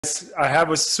I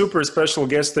have a super special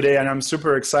guest today, and I'm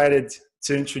super excited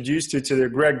to introduce you to the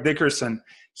Greg Dickerson.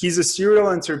 He's a serial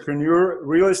entrepreneur,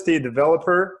 real estate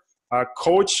developer,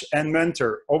 coach, and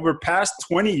mentor. Over past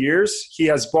 20 years, he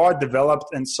has bought, developed,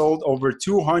 and sold over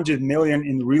 200 million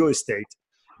in real estate,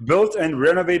 built and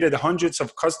renovated hundreds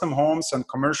of custom homes and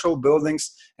commercial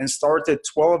buildings, and started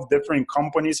 12 different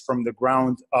companies from the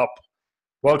ground up.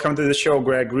 Welcome to the show,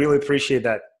 Greg. Really appreciate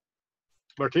that.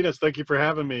 Martinez, thank you for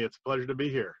having me. It's a pleasure to be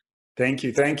here. Thank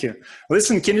you. Thank you.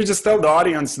 Listen, can you just tell the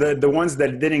audience, the ones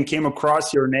that didn't came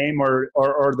across your name or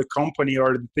the company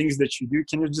or the things that you do,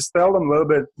 can you just tell them a little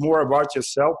bit more about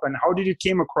yourself and how did you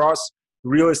came across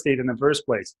real estate in the first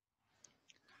place?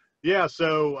 Yeah,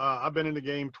 so I've been in the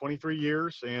game 23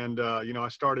 years and, I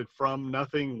started from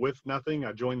nothing with nothing.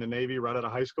 I joined the Navy right out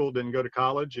of high school, didn't go to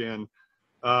college. And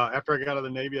after I got out of the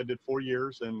Navy, I did 4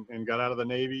 years and got out of the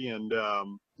Navy and,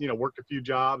 worked a few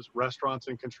jobs. Restaurants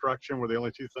and construction were the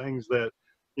only two things that,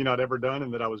 I'd ever done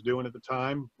and that I was doing at the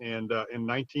time. And in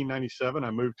 1997,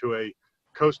 I moved to a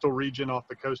coastal region off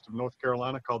the coast of North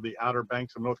Carolina called the Outer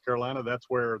Banks of North Carolina. That's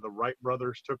where the Wright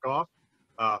brothers took off.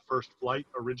 First flight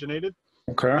originated.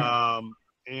 Okay.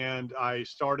 And I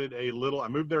started I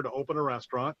moved there to open a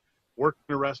restaurant. Worked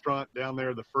in a restaurant down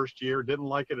there the first year, didn't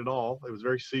like it at all. It was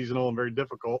very seasonal and very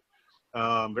difficult,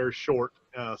 very short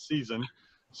season.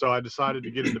 So I decided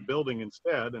to get into building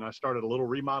instead, and I started a little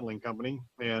remodeling company.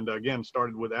 And again,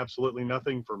 started with absolutely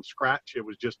nothing from scratch. It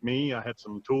was just me. I had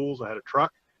some tools. I had a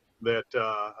truck that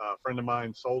a friend of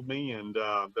mine sold me and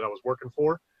that I was working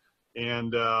for.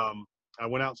 And I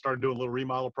went out and started doing little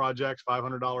remodel projects,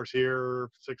 $500 here,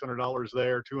 $600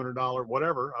 there, $200,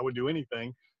 whatever. I would do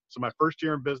anything. So my first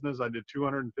year in business, I did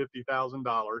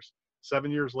 $250,000.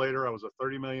 7 years later, I was a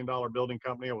 $30 million building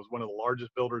company. I was one of the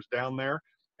largest builders down there.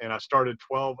 And I started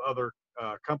 12 other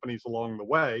companies along the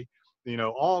way,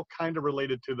 all kind of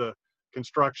related to the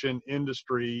construction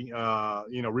industry,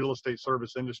 real estate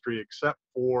service industry, except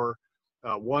for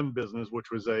one business,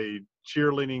 which was a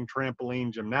cheerleading,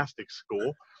 trampoline, gymnastics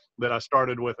school that I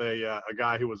started with a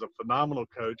guy who was a phenomenal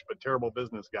coach, but terrible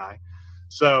business guy.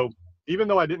 So even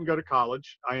though I didn't go to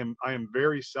college, I am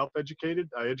very self-educated.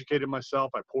 I educated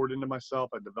myself. I poured into myself.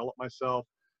 I developed myself,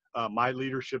 my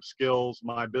leadership skills,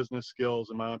 my business skills,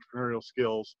 and my entrepreneurial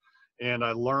skills. And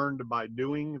I learned by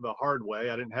doing the hard way.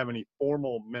 I didn't have any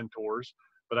formal mentors,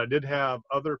 but I did have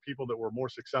other people that were more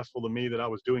successful than me that I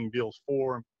was doing deals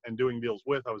for and doing deals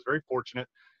with. I was very fortunate.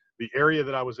 The area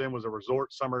that I was in was a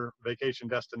resort summer vacation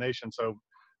destination. So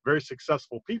very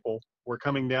successful people were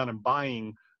coming down and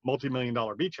buying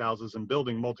multi-million-dollar beach houses and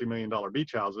building multi-million-dollar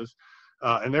beach houses.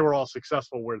 And they were all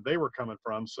successful where they were coming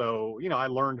from. So, I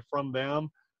learned from them.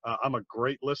 I'm a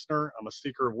great listener. I'm a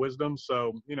seeker of wisdom.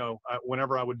 So,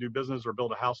 whenever I would do business or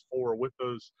build a house for or with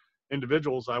those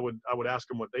individuals, I would ask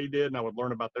them what they did and I would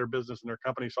learn about their business and their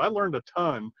company. So I learned a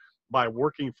ton by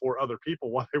working for other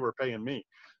people while they were paying me.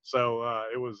 So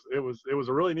it was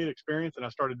a really neat experience. And I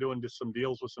started doing just some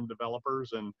deals with some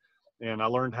developers and I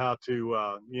learned how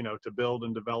to, to build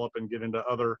and develop and get into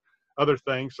other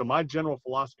things. So my general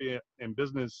philosophy in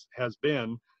business has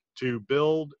been to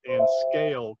build and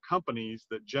scale companies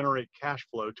that generate cash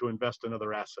flow to invest in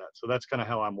other assets. So that's kind of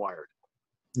how I'm wired.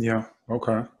 Yeah.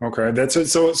 Okay. That's it.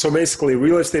 So basically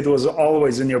real estate was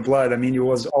always in your blood. I mean, you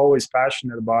was always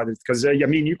passionate about it because,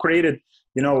 you created,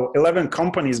 11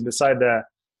 companies beside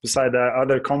the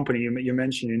other company you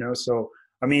mentioned, so.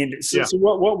 So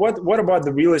what about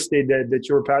the real estate that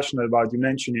you're passionate about? You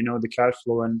mentioned, the cash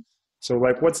flow, and so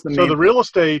what's the main? So the real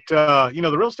estate, the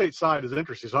real estate side is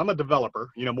interesting. So I'm a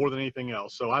developer, more than anything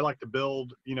else. So I like to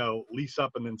build, lease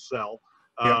up and then sell,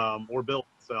 or build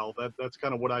and sell. That's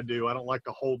kind of what I do. I don't like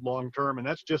to hold long term, and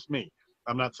that's just me.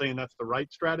 I'm not saying that's the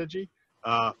right strategy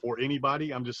for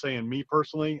anybody. I'm just saying me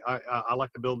personally, I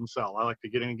like to build and sell. I like to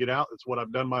get in and get out. It's what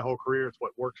I've done my whole career. It's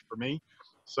what works for me.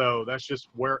 So that's just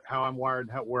how I'm wired,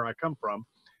 where I come from.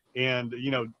 And,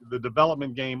 the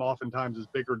development game oftentimes is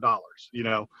bigger dollars,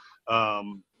 the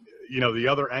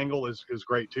other angle is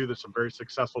great too. There's some very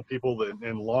successful people that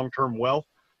in long-term wealth,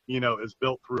 is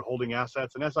built through holding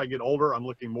assets. And as I get older, I'm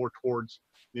looking more towards,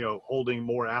 holding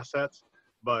more assets.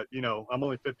 But, I'm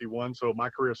only 51. So my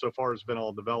career so far has been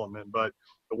all development. But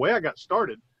the way I got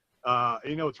started,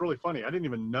 it's really funny. I didn't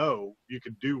even know you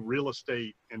could do real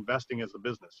estate investing as a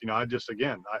business. I just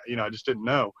didn't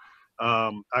know.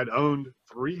 I'd owned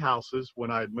 3 houses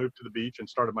when I had moved to the beach and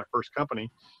started my first company.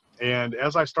 And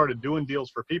as I started doing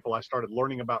deals for people, I started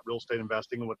learning about real estate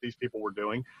investing and what these people were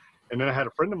doing. And then I had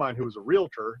a friend of mine who was a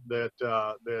realtor that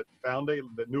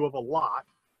knew of a lot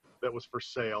that was for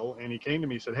sale. And he came to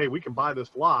me and said, "Hey, we can buy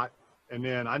this lot And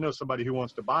then I know somebody who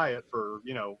wants to buy it for,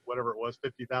 you know, whatever it was,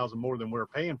 50,000 more than we're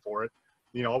paying for it.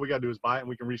 You know, all we got to do is buy it and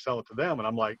we can resell it to them. And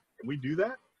I'm like, can we do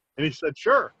that? And he said,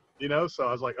 sure. You know, so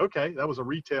I was like, okay, that was a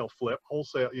retail flip,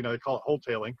 wholesale, you know, they call it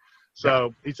wholetailing. Yeah.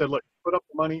 So he said, look, put up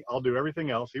the money, I'll do everything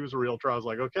else. He was a realtor. I was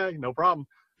like, okay, no problem.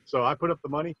 So I put up the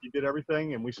money, he did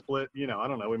everything, and we split, you know, I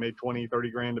don't know, we made 20,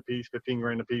 30 grand a piece, 15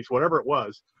 grand a piece, whatever it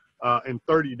was, in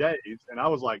 30 days. And I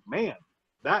was like, man,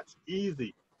 that's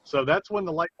easy. So that's when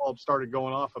the light bulb started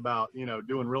going off about, you know,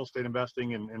 doing real estate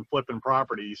investing and flipping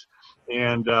properties.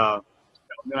 And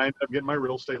then I ended up getting my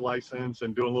real estate license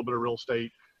and doing a little bit of real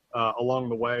estate along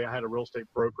the way. I had a real estate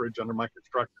brokerage under my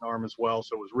construction arm as well.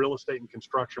 So it was real estate and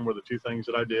construction were the two things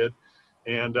that I did.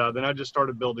 And then I just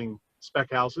started building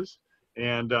spec houses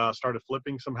and started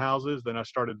flipping some houses. Then I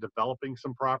started developing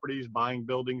some properties, buying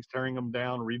buildings, tearing them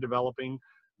down, redeveloping,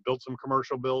 built some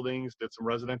commercial buildings, did some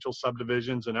residential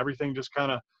subdivisions, and everything just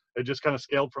kind of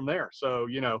scaled from there. So,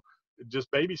 you know,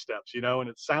 just baby steps, you know, and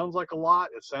it sounds like a lot.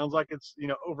 It sounds like it's, you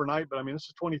know, overnight, but I mean, this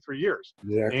is 23 years.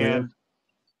 Exactly. And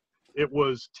it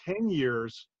was 10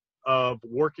 years of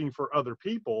working for other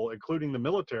people, including the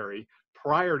military,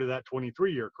 prior to that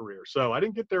 23-year career. So I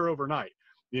didn't get there overnight.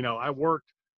 You know, I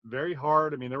worked very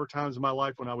hard. I mean, there were times in my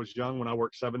life when I was young, when I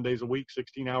worked 7 days a week,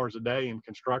 16 hours a day in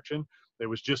construction. It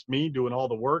was just me doing all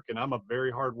the work, and I'm a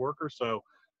very hard worker. So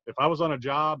if I was on a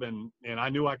job and I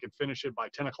knew I could finish it by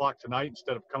 10 o'clock tonight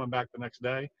instead of coming back the next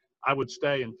day, I would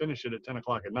stay and finish it at 10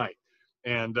 o'clock at night.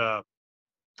 And,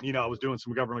 you know, I was doing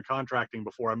some government contracting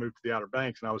before I moved to the Outer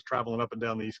Banks, and I was traveling up and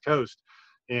down the East Coast,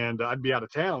 and I'd be out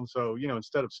of town. So, you know,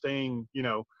 instead of staying, you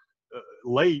know,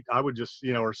 late, I would just,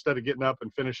 you know, or instead of getting up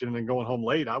and finishing and then going home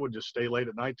late, I would just stay late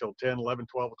at night till 10, 11,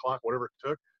 12 o'clock, whatever it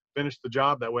took, finish the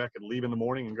job. That way I could leave in the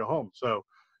morning and go home. So,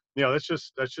 you know, that's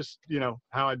just, you know,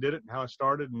 how I did it and how I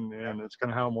started, and it's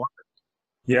kind of how I'm working.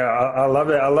 Yeah, I love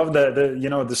it. I love the you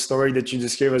know the story that you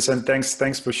just gave us, and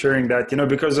thanks for sharing that. You know,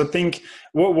 because I think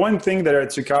one thing that I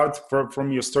took out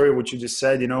from your story, what you just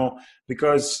said, you know,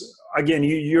 because again,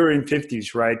 you're in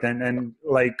 50s, right? And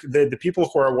like the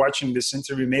people who are watching this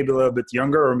interview, maybe a little bit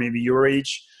younger, or maybe your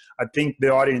age. I think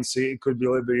the audience, it could be a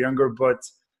little bit younger, but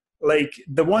like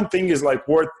the one thing is like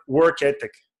work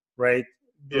ethic, right?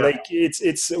 Yeah. Like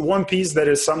it's one piece that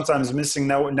is sometimes missing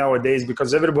nowadays,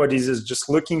 because everybody is just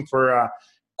looking for a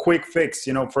quick fix,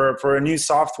 you know, for a new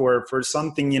software, for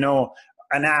something, you know,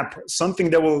 an app, something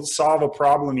that will solve a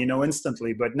problem, you know,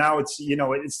 instantly. But now it's, you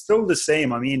know, it's still the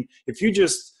same. I mean, if you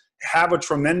just have a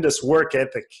tremendous work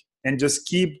ethic and just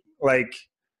keep like,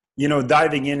 you know,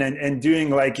 diving in and doing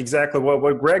like exactly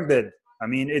what Greg did. I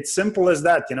mean, it's simple as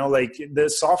that, you know, like the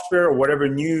software or whatever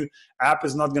new app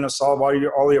is not going to solve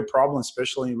all your problems,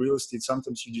 especially in real estate.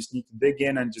 Sometimes you just need to dig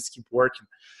in and just keep working.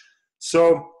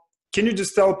 So can you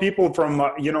just tell people from,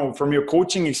 you know, from your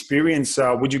coaching experience,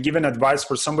 would you give an advice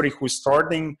for somebody who's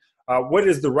starting? What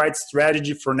is the right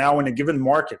strategy for now in a given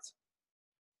market?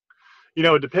 You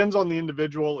know, it depends on the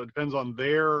individual. It depends on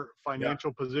their Yeah.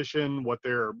 financial position, what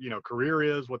their, you know, career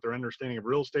is, what their understanding of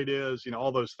real estate is, you know,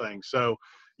 all those things. So,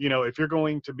 you know, if you're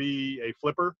going to be a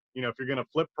flipper, you know, if you're going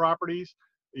to flip properties,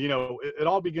 you know, it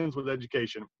all begins with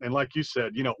education. And like you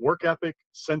said, you know, work ethic,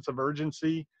 sense of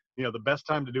urgency, you know, the best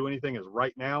time to do anything is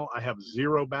right now. I have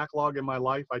zero backlog in my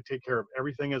life. I take care of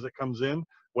everything as it comes in,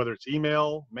 whether it's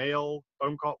email, mail,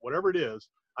 phone call, whatever it is.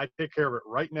 I take care of it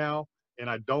right now, and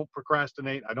I don't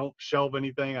procrastinate. I don't shelve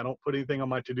anything. I don't put anything on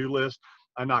my to-do list.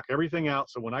 I knock everything out.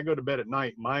 So when I go to bed at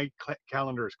night, my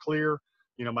calendar is clear.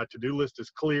 You know, my to-do list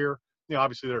is clear. You know,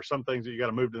 obviously there are some things that you got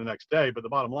to move to the next day, but the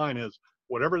bottom line is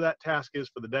whatever that task is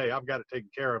for the day, I've got it taken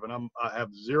care of, and I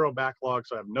have zero backlog,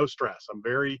 so I have no stress. I'm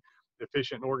very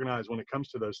efficient and organized when it comes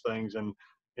to those things, and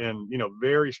you know,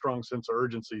 very strong sense of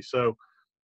urgency. So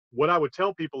what I would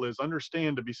tell people is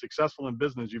understand, to be successful in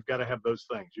business, you've got to have those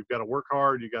things. You've got to work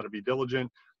hard. You got to be diligent.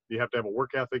 You have to have a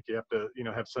work ethic. You have to, you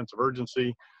know, have sense of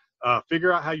urgency.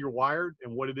 Figure out how you're wired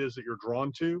and what it is that you're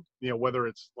drawn to. You know, whether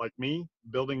it's like me,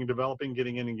 building and developing,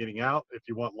 getting in and getting out. If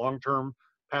you want long-term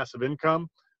passive income,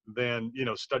 then, you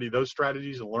know, study those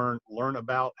strategies and learn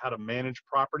about how to manage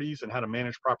properties and how to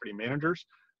manage property managers.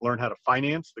 Learn how to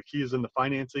finance. The key is in the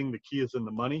financing. The key is in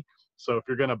the money. So if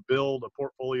you're going to build a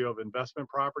portfolio of investment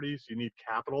properties, you need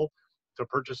capital to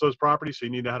purchase those properties. So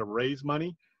you need to know how to raise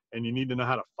money, and you need to know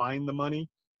how to find the money.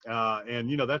 And,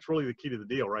 you know, that's really the key to the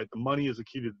deal, right? The money is the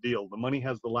key to the deal. The money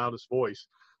has the loudest voice.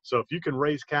 So if you can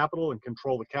raise capital and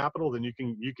control the capital, then you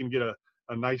can get a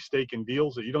nice stake in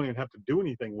deals that you don't even have to do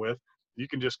anything with. You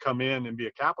can just come in and be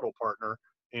a capital partner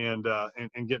and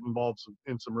get involved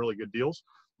in some really good deals.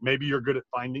 Maybe you're good at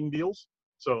finding deals.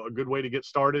 So a good way to get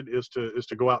started is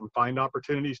to go out and find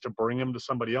opportunities to bring them to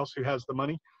somebody else who has the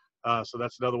money. So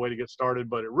that's another way to get started.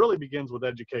 But it really begins with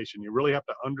education. You really have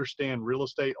to understand real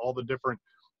estate, all the different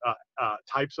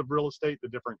types of real estate, the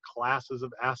different classes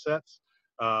of assets,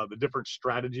 the different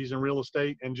strategies in real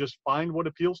estate, and just find what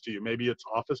appeals to you. Maybe it's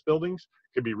office buildings,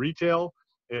 could be retail,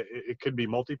 it could be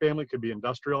multifamily, it could be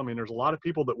industrial. I mean, there's a lot of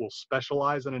people that will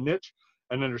specialize in a niche,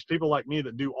 and then there's people like me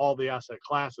that do all the asset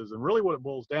classes. And really what it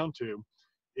boils down to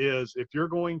is, if you're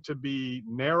going to be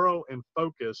narrow and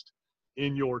focused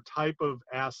in your type of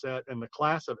asset and the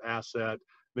class of asset,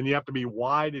 then you have to be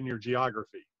wide in your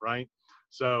geography, right?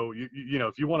 So, you know,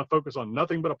 if you want to focus on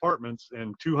nothing but apartments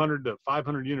and 200 to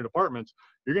 500 unit apartments,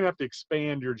 you're going to have to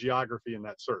expand your geography in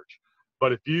that search.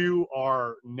 But if you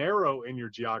are narrow in your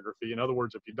geography, in other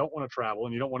words, if you don't want to travel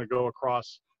and you don't want to go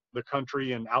across the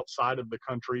country and outside of the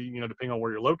country, you know, depending on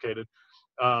where you're located,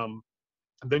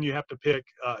 then you have to pick,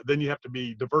 then you have to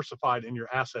be diversified in your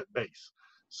asset base.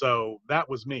 So that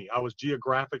was me. I was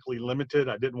geographically limited.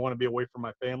 I didn't want to be away from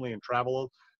my family and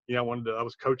travel. You know, I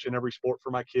was coaching every sport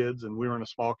for my kids, and we were in a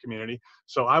small community.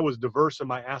 So I was diverse in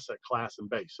my asset class and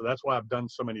base. So that's why I've done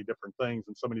so many different things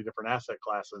and so many different asset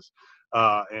classes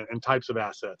and types of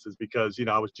assets, is because, you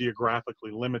know, I was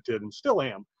geographically limited and still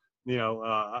am, you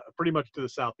know, pretty much to the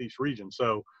Southeast region.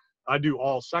 So I do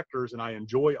all sectors and I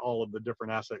enjoy all of the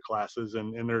different asset classes,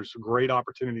 and there's great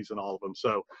opportunities in all of them.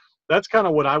 So that's kind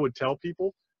of what I would tell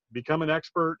people. Become an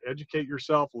expert, educate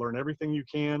yourself, learn everything you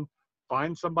can,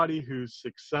 find somebody who's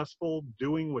successful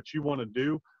doing what you want to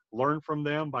do, learn from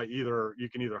them by you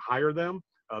can either hire them.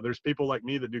 There's people like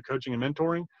me that do coaching and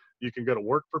mentoring. You can go to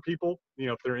work for people, you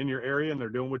know, if they're in your area and they're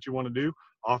doing what you want to do,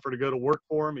 offer to go to work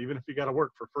for them, even if you got to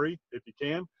work for free, if you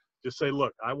can. Just say,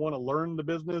 look, I want to learn the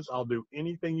business. I'll do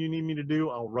anything you need me to do.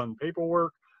 I'll run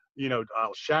paperwork. You know,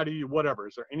 I'll shadow you, whatever.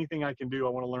 Is there anything I can do? I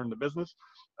want to learn the business.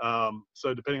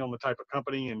 So depending on the type of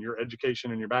company and your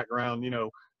education and your background, you know,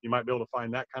 you might be able to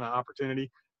find that kind of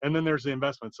opportunity. And then there's the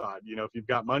investment side. You know, if you've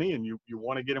got money and you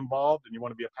want to get involved and you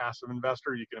want to be a passive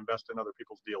investor, you can invest in other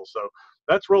people's deals. So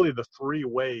that's really the three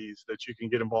ways that you can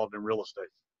get involved in real estate.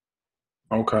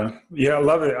 Okay. Yeah, I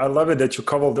love it. I love it that you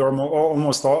covered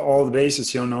almost all the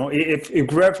bases. You know, if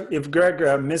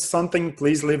Greg missed something,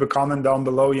 please leave a comment down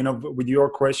below. You know, with your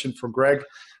question for Greg,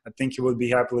 I think he would be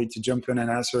happily to jump in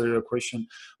and answer your question.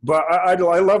 But I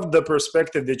love the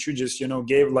perspective that you just, you know,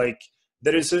 gave. Like,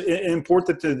 that is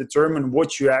important to determine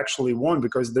what you actually want,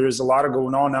 because there is a lot of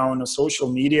going on now on the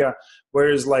social media.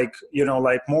 Whereas, like, you know,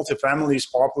 like multifamily is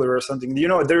popular or something. You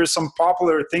know, there are some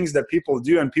popular things that people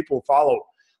do and people follow.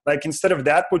 Like, instead of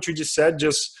that, what you just said,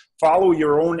 just follow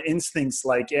your own instincts,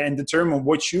 like, and determine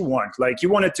what you want. Like, you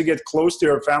wanted to get close to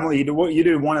your family, you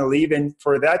didn't want to leave, and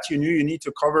for that, you knew you need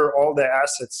to cover all the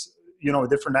assets, you know,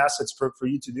 different assets for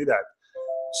you to do that.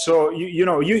 So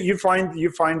you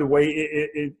find a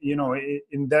way, you know,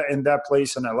 in that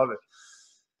place, and I love it.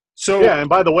 So yeah, and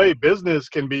by the way, business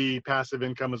can be passive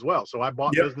income as well. So I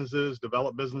bought yep. businesses,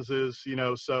 developed businesses, you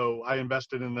know, so I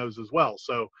invested in those as well.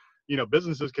 So, you know,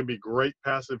 businesses can be great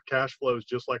passive cash flows,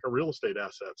 just like a real estate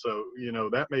asset. So, you know,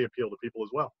 that may appeal to people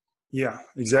as well. Yeah,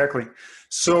 exactly.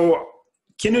 So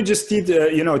can you just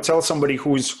you know, tell somebody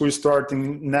who's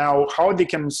starting now how they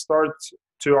can start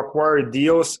to acquire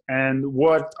deals, and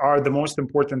what are the most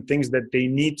important things that they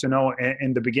need to know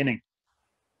in the beginning?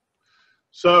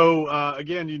 So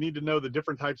again, you need to know the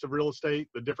different types of real estate,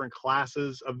 the different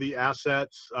classes of the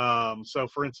assets. So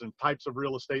for instance, types of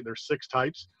real estate, there's 6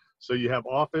 types. So you have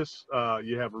office,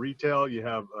 you have retail, you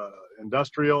have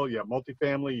industrial, you have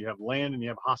multifamily, you have land, and you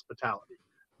have hospitality.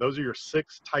 Those are your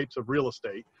 6 types of real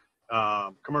estate,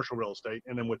 commercial real estate.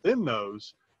 And then within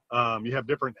those, you have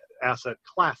different asset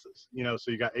classes, you know, so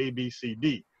you got A, B, C,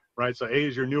 D, right? So A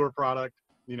is your newer product,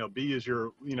 you know, B is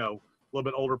your, you know, a little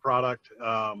bit older product.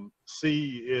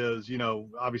 C is, you know,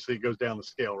 obviously it goes down the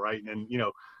scale, right? And, you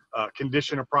know,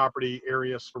 condition of property,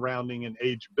 area surrounding, and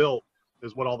age built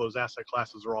is what all those asset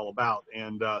classes are all about.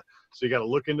 And so you got to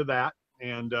look into that.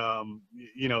 And,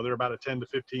 you know, they're about a 10 to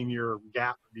 15 year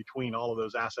gap between all of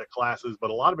those asset classes, but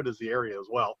a lot of it is the area as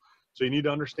well. So you need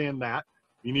to understand that.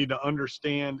 You need to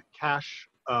understand cash,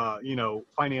 you know,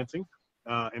 financing,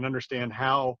 and understand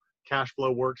how cash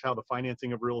flow works, how the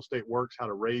financing of real estate works, how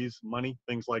to raise money,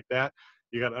 things like that.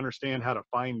 You got to understand how to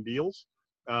find deals.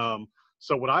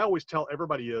 So what I always tell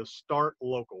everybody is start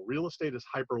local. Real estate is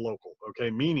hyper local,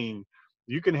 okay? Meaning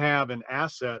you can have an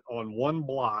asset on one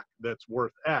block that's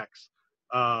worth X,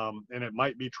 and it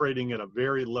might be trading at a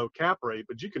very low cap rate,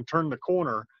 but you can turn the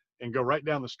corner and go right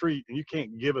down the street and you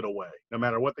can't give it away no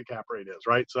matter what the cap rate is,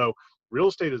 right? So real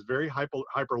estate is very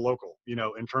hyper local, you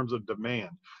know, in terms of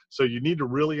demand. So you need to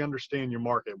really understand your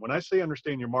market. When I say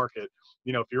understand your market,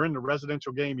 you know, if you're in the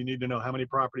residential game, you need to know how many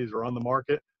properties are on the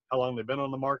market, how long they've been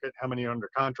on the market, how many are under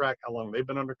contract, how long they've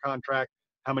been under contract,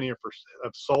 how many have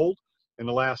sold in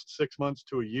the last 6 months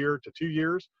to a year to 2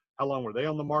 years, how long were they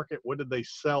on the market, what did they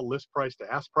sell list price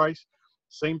to ask price.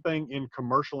 Same thing in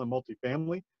commercial and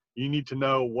multifamily. You need to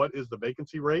know what is the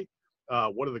vacancy rate,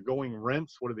 what are the going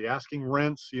rents, what are the asking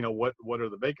rents, what are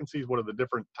the vacancies, what are the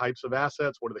different types of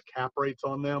assets, what are the cap rates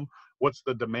on them, what's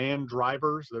the demand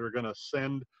drivers that are going to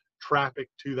send traffic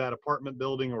to that apartment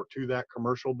building or to that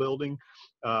commercial building,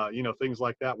 things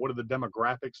like that. What do the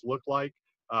demographics look like?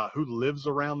 Who lives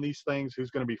around these things?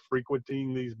 Who's going to be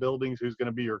frequenting these buildings? Who's going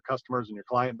to be your customers and your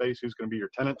client base? Who's going to be your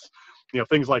tenants?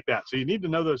 Things like that. So you need to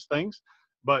know those things.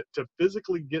 But to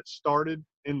physically get started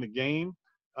in the game,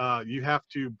 you got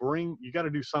to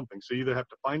do something. So you either have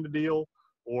to find a deal,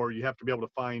 or you have to be able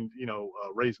to find,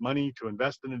 raise money to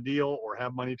invest in a deal, or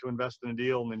have money to invest in a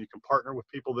deal. And then you can partner with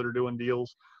people that are doing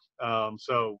deals.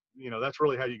 That's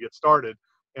really how you get started.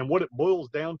 And what it boils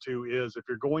down to is if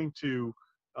you're going to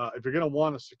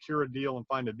want to secure a deal and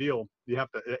find a deal, you have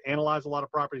to analyze a lot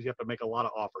of properties. You have to make a lot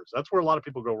of offers. That's where a lot of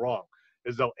people go wrong,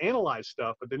 is they'll analyze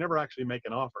stuff, but they never actually make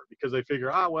an offer because they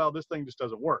figure, this thing just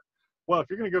doesn't work. Well, if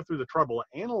you're going to go through the trouble of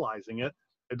analyzing it,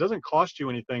 it doesn't cost you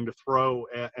anything to throw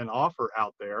an offer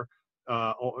out there,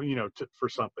 for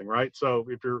something, right? So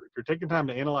if you're taking time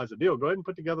to analyze a deal, go ahead and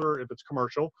put together, if it's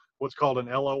commercial, what's called an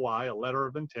LOI, a letter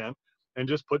of intent, and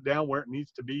just put down where it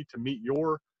needs to be to meet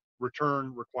your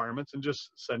return requirements, and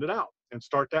just send it out and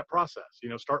start that process.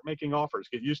 Start making offers,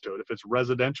 get used to it. If it's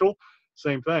residential,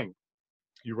 same thing.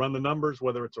 You run the numbers,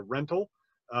 whether it's a rental,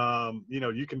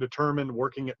 you can determine,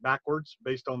 working it backwards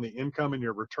based on the income and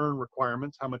your return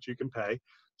requirements, how much you can pay.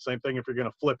 Same thing if you're going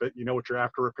to flip it, what your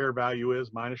after repair value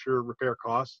is minus your repair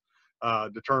costs,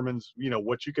 determines,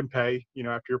 what you can pay,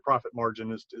 after your profit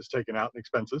margin is taken out and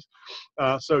expenses.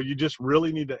 So you just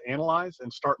really need to analyze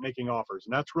and start making offers.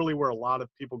 And that's really where a lot of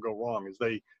people go wrong, is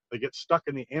they get stuck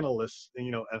in the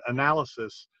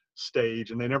analysis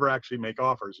stage, and they never actually make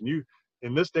offers. And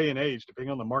in this day and age,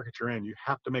 depending on the market you're in, you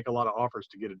have to make a lot of offers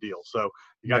to get a deal. So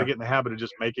you got to get in the habit of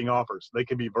just making offers. They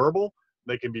can be verbal,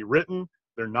 they can be written,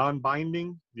 they're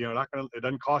non-binding. It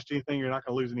doesn't cost you anything. You're not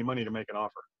going to lose any money to make an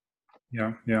offer.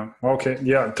 Yeah. Okay.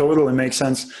 Yeah, totally makes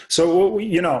sense. So,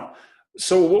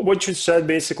 what you said,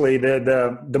 basically,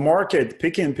 the market,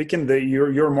 picking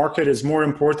your market is more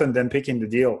important than picking the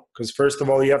deal. Because first of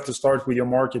all, you have to start with your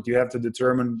market. You have to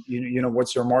determine,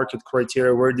 what's your market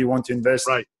criteria, where do you want to invest?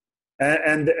 Right.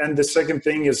 And the second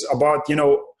thing is about,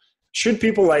 should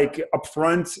people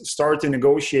upfront start to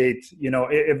negotiate,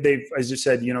 if they, as you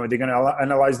said, they're going to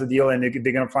analyze the deal and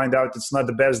they're going to find out it's not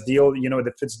the best deal,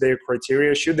 that fits their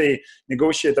criteria. Should they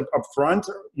negotiate upfront,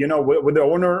 with the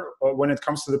owner when it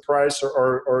comes to the price,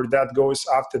 or that goes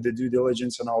after the due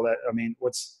diligence and all that? I mean,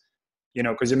 what's,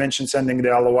 because you mentioned sending the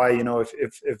LOI,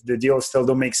 if the deal still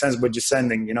don't make sense, but just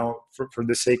sending, for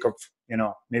the sake of,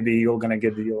 maybe you're going to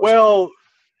get the deal. Well,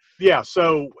 yeah.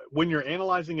 So when you're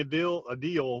analyzing a deal,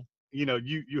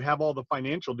 you have all the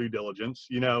financial due diligence,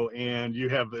 and you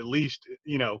have at least,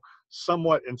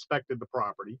 somewhat inspected the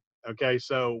property. Okay.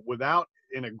 So without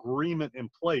an agreement in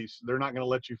place, they're not going to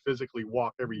let you physically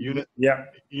walk every unit. Yeah.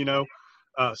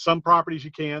 Some properties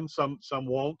you can, some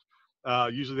won't.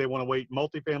 Usually they want to wait.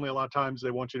 Multifamily, a lot of times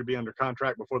they want you to be under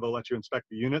contract before they'll let you inspect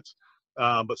the units.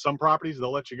 But some properties,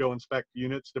 they'll let you go inspect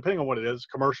units, depending on what it is.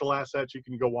 Commercial assets, you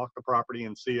can go walk the property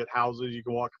and see it. Houses, you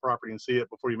can walk the property and see it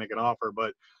before you make an offer.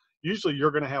 But usually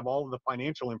you're going to have all of the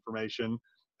financial information,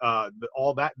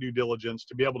 all that due diligence,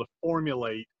 to be able to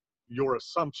formulate your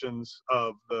assumptions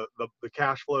of the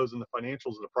cash flows and the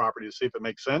financials of the property to see if it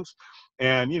makes sense.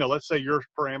 And, let's say your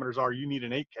parameters are you need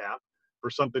an 8 cap for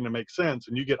something to make sense,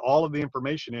 and you get all of the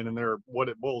information in, and what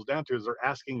it boils down to is they're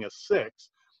asking a 6.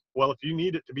 Well, if you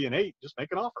need it to be an 8, just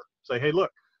make an offer. Say, hey, look,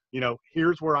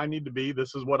 here's where I need to be.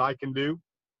 This is what I can do.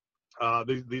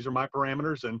 These are my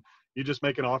parameters, and you just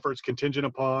make an offer. It's contingent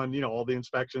upon, all the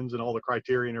inspections and all the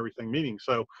criteria and everything meeting.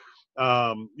 So,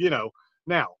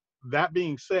 now that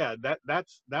being said,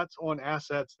 that's on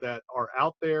assets that are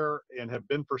out there and have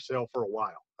been for sale for a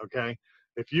while. Okay.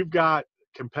 If you've got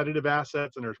competitive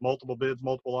assets and there's multiple bids,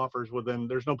 multiple offers, well, then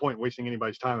there's no point in wasting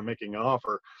anybody's time and making an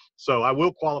offer. So I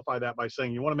will qualify that by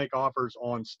saying you want to make offers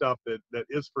on stuff that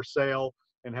is for sale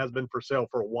and has been for sale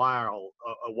for a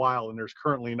while, and there's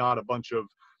currently not a bunch of,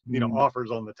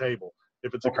 offers on the table.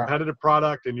 If it's a competitive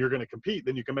product and you're going to compete,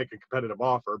 then you can make a competitive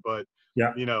offer. But,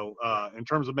 in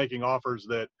terms of making offers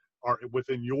that are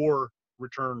within your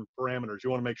return parameters, you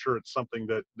want to make sure it's something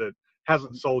that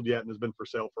hasn't sold yet and has been for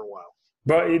sale for a while.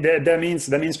 But that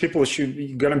means people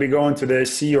should going to be going to the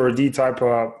C or D type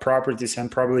of properties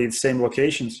and probably the same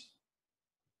locations.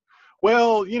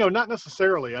 Well, not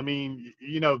necessarily. I mean,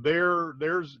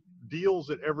 there's deals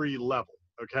at every level.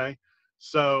 Okay.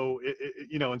 So,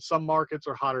 in some markets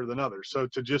are hotter than others. So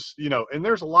to just, and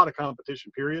there's a lot of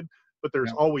competition, period, but there's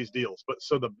Yeah. always deals. But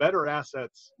so the better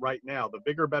assets right now, the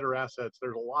bigger, better assets,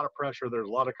 there's a lot of pressure. There's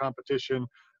a lot of competition,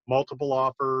 multiple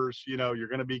offers, you're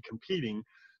going to be competing.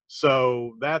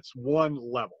 So that's one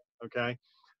level. Okay.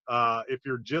 If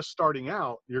you're just starting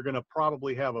out, you're going to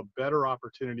probably have a better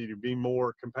opportunity to be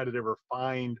more competitive or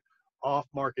find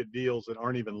off-market deals that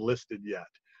aren't even listed yet.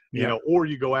 Yeah. Or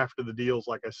you go after the deals,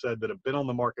 like I said, that have been on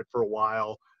the market for a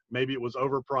while. Maybe it was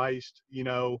overpriced,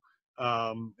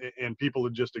 and people are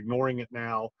just ignoring it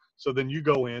now. So then you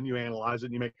go in, you analyze it,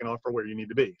 and you make an offer where you need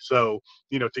to be. So,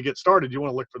 to get started, you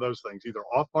want to look for those things, either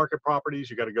off-market properties,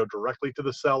 you got to go directly to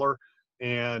the seller.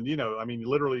 And, I mean,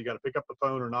 literally, you got to pick up the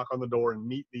phone or knock on the door and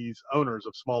meet these owners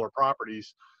of smaller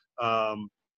properties, um,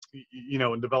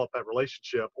 and develop that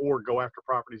relationship, or go after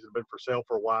properties that have been for sale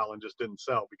for a while and just didn't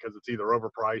sell because it's either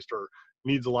overpriced or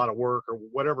needs a lot of work or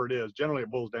whatever it is. Generally,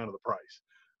 it boils down to the price,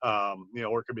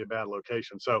 or it could be a bad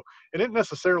location. So it isn't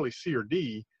necessarily C or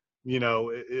D.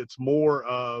 It's more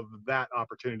of that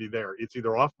opportunity there. It's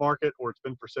either off market or it's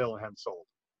been for sale and hadn't sold.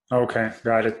 Okay,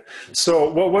 got it.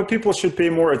 So what people should pay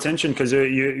more attention, because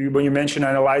when you mention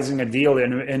analyzing a deal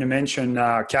and you mention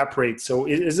cap rate. So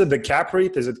is it the cap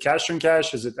rate? Is it cash on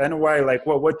cash? Is it NOI? Like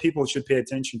what people should pay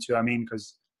attention to? I mean,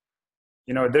 because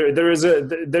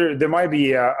there might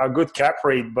be a good cap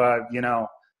rate, but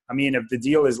I mean, if the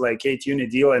deal is like 8-unit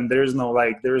deal and there is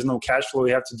no cash flow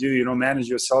you have to do, manage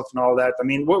yourself and all that. I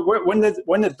mean,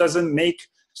 when it doesn't make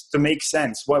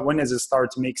sense, when does it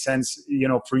start to make sense,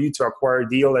 for you to acquire a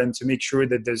deal and to make sure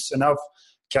that there's enough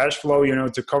cash flow,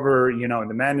 to cover,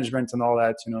 the management and all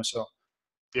that, so.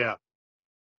 Yeah.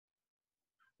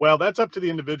 Well, that's up to the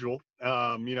individual.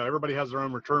 Everybody has their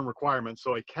own return requirements.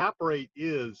 So a cap rate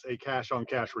is a cash on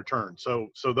cash return. So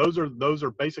those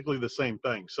are basically the same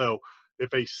thing. So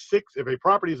if a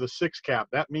property is a 6 cap,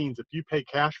 that means if you pay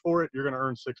cash for it, you're going to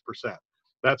earn 6%.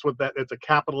 It's a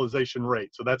capitalization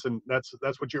rate. So that's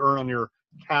what you earn on your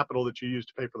capital that you use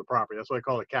to pay for the property. That's what I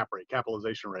call a cap rate,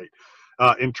 capitalization rate.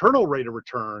 Internal rate of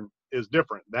return is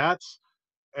different. That's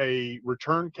a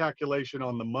return calculation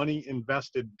on the money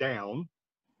invested down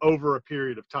over a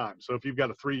period of time. So if you've got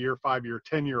a 3-year, 5-year,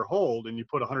 10-year hold and you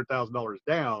put $100,000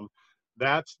 down,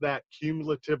 that's that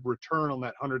cumulative return on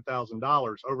that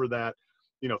 $100,000 over that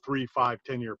 3, 5,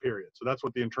 10-year period. So that's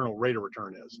what the internal rate of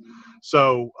return is.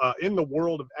 So in the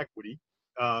world of equity,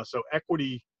 so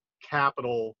equity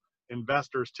capital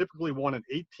investors typically want an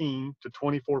 18 to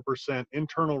 24%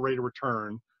 internal rate of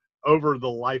return over the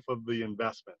life of the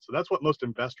investment. So that's what most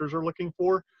investors are looking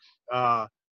for.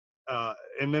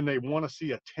 And then they want to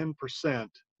see a 10%,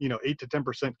 8 to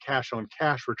 10% cash on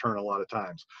cash return a lot of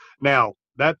times. Now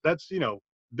that's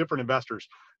different investors.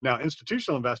 Now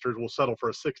institutional investors will settle for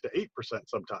a 6 to 8%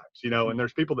 sometimes, and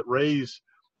there's people that raise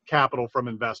capital from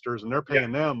investors and they're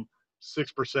paying them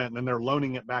 6%, and then they're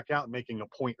loaning it back out and making a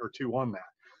point or two on that.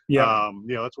 Yeah.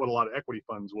 That's what a lot of equity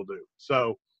funds will do.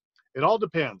 So it all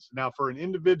depends. Now, for an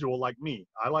individual like me,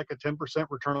 I like a 10%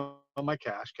 return on my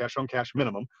cash on cash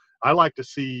minimum. I like to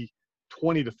see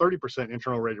 20 to 30%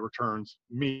 internal rate of returns.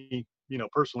 Me,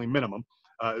 personally, minimum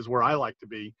is where I like to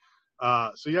be.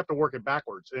 So you have to work it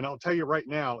backwards. And I'll tell you right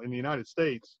now, in the United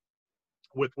States,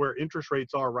 with where interest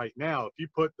rates are right now, if you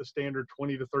put the standard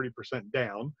 20 to 30%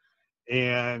 down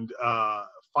and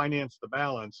finance the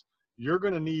balance, you're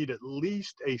going to need at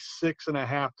least a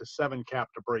 6.5 to 7 cap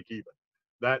to break even.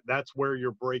 That's where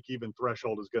your break even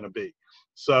threshold is going to be.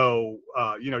 So,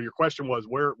 your question was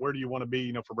where do you want to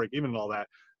be, for break even and all that.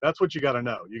 That's what you got to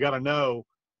know. You got to know,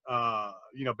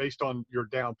 based on your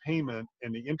down payment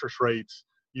and the interest rates,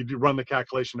 you do run the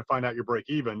calculation to find out your break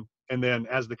even. And then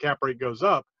as the cap rate goes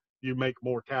up, you make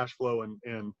more cash flow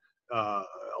and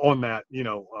on that,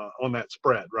 on that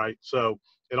spread, right? So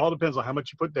it all depends on how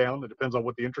much you put down. It depends on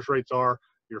what the interest rates are,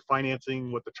 your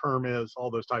financing, what the term is,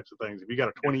 all those types of things. If you got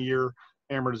a 20-year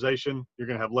amortization, you're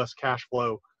going to have less cash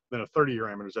flow than a 30-year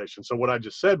amortization. So what I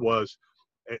just said was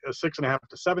a 6.5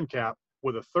 to 7 cap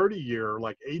with a 30-year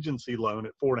like agency loan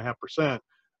at 4.5%,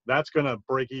 that's going to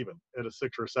break even at a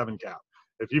 6 or a 7 cap.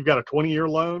 If you've got a 20-year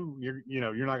loan, you're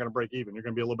not going to break even. You're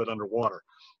going to be a little bit underwater.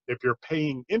 If you're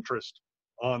paying interest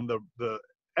on the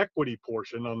equity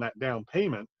portion on that down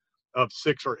payment of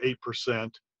 6 or 8%,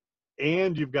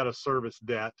 and you've got a service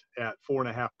debt at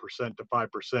 4.5% to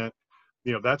 5%,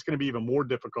 that's going to be even more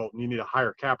difficult, and you need a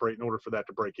higher cap rate in order for that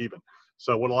to break even.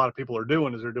 So what a lot of people are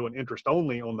doing is they're doing interest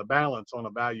only on the balance on a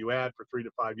value add for 3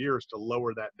 to 5 years to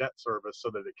lower that debt service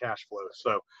so that it cash flows.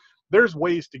 So there's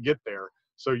ways to get there.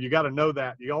 So you got to know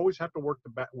that. You always have to work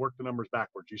the numbers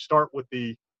backwards. You start with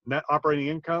the net operating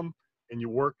income and you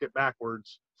work it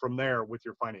backwards from there with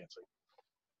your financing.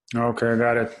 Okay,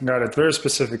 got it. Got it. Very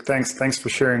specific. Thanks for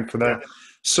sharing for Yeah. that.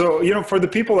 So, for the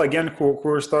people again who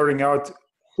are starting out,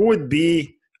 who would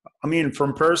be, I mean,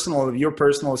 from your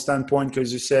personal standpoint,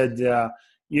 because you said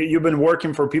you've been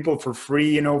working for people for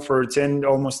free, for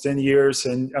almost 10 years.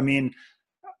 And I mean,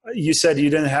 you said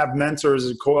you didn't have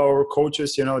mentors or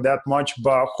coaches, that much,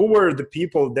 but who were the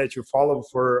people that you follow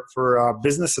for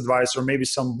business advice, or maybe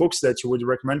some books that you would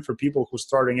recommend for people who are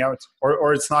starting out,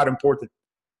 or it's not important?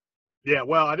 Yeah,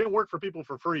 well, I didn't work for people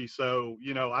for free. So,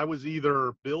 I was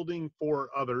either building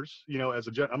for others,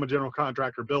 I'm a general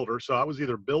contractor builder. So I was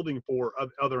either building for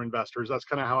other investors. That's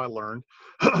kind of how I learned,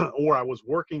 or I was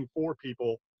working for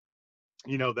people,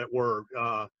 that were,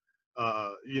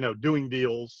 doing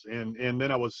deals. And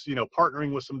then I was,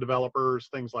 partnering with some developers,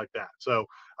 things like that. So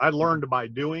I learned by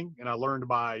doing, and I learned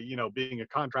by, being a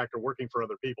contractor working for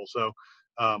other people. So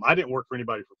I didn't work for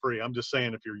anybody for free. I'm just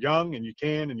saying, if you're young and you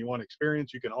can, and you want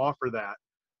experience, you can offer that,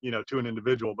 to an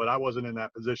individual. But I wasn't in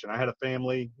that position. I had a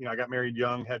family, I got married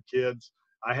young, had kids.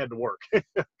 I had to work. I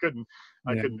Yeah.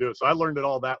 couldn't do it. So I learned it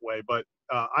all that way. But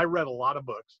I read a lot of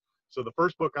books. So the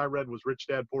first book I read was Rich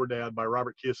Dad, Poor Dad by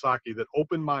Robert Kiyosaki, that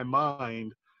opened my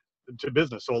mind to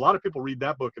business. So a lot of people read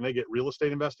that book and they get real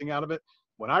estate investing out of it.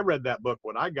 When I read that book,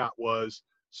 what I got was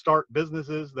start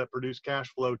businesses that produce cash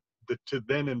flow to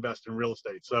then invest in real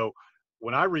estate. So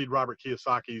when I read Robert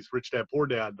Kiyosaki's Rich Dad, Poor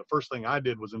Dad, the first thing I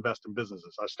did was invest in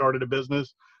businesses. I started a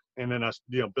business, and then I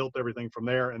built everything from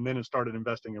there, and then started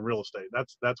investing in real estate.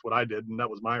 That's what I did, and that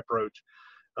was my approach.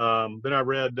 Then I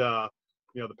read The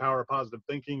Power of Positive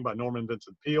Thinking by Norman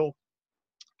Vincent Peale,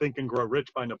 Think and Grow Rich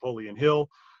by Napoleon Hill.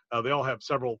 They all have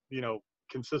several,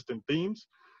 consistent themes.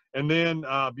 And then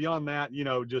beyond that,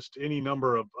 just any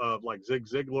number of like Zig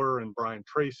Ziglar and Brian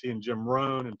Tracy and Jim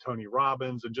Rohn and Tony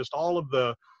Robbins, and just all of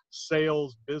the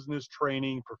sales, business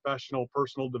training, professional,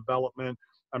 personal development.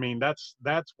 I mean, that's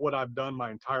what I've done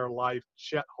my entire life.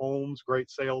 Chet Holmes,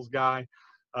 great sales guy.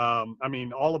 I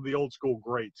mean, all of the old school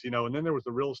greats, and then there was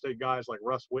the real estate guys like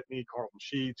Russ Whitney, Carlton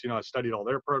Sheets, I studied all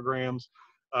their programs.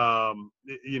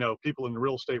 People in the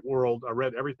real estate world. I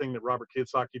read everything that Robert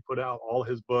Kiyosaki put out, all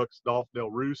his books. Dolph Del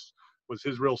Roos was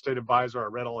his real estate advisor. I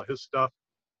read all of his stuff.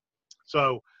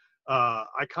 So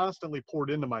I constantly poured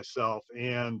into myself.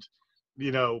 And,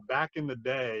 back in the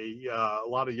day, a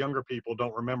lot of younger people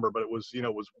don't remember, but it was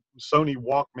Sony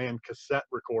Walkman cassette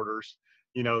recorders,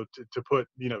 to put,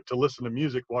 to listen to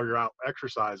music while you're out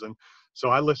exercising. So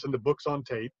I listened to books on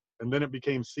tape, and then it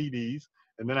became CDs.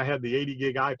 And then I had the 80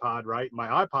 gig iPod, right?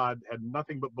 My iPod had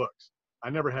nothing but books.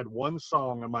 I never had one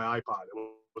song on my iPod.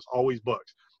 It was always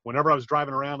books. Whenever I was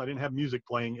driving around, I didn't have music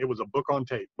playing. It was a book on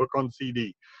tape, book on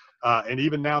CD. And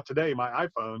even now today, my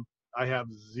iPhone, I have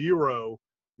zero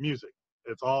music.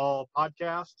 It's all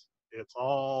podcasts. It's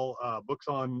all books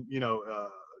on,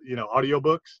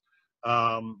 audiobooks.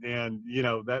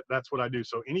 That's what I do.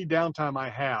 So any downtime I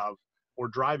have or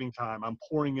driving time, I'm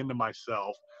pouring into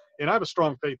myself. And I have a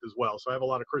strong faith as well. So I have a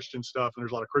lot of Christian stuff, and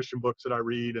there's a lot of Christian books that I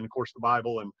read, and of course the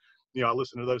Bible, and I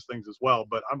listen to those things as well.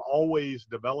 But I'm always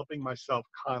developing myself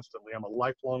constantly. I'm a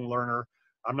lifelong learner.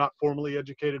 I'm not formally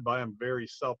educated, but I'm very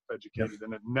self-educated,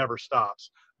 and it never stops.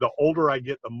 The older I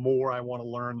get, the more I want to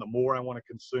learn, the more I want to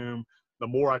consume, the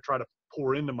more I try to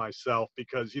pour into myself,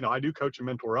 because I do coach and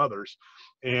mentor others,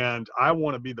 and I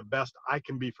want to be the best I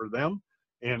can be for them,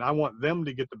 and I want them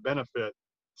to get the benefit.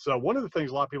 So one of the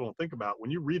things a lot of people don't think about, when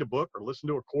you read a book or listen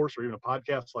to a course or even a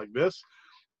podcast like this,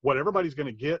 what everybody's going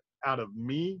to get out of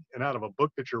me and out of a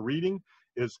book that you're reading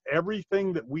is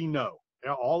everything that we know,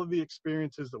 all of the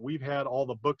experiences that we've had, all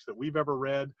the books that we've ever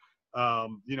read. I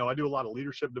do a lot of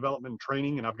leadership development and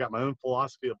training, and I've got my own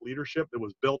philosophy of leadership that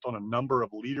was built on a number of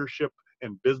leadership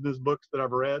and business books that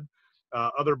I've read.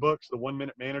 Other books, The 1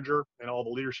 Minute Manager and all the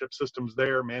leadership systems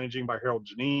there, Managing by Harold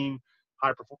Janine,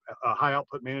 High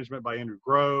Output Management by Andrew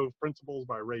Grove, Principles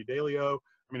by Ray Dalio.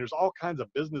 I mean, there's all kinds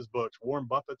of business books, Warren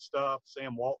Buffett stuff,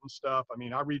 Sam Walton stuff. I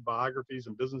mean, I read biographies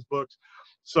and business books.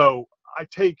 So I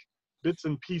take bits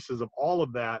and pieces of all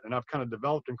of that, and I've kind of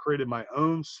developed and created my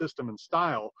own system and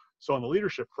style. So on the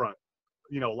leadership front,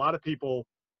 a lot of people,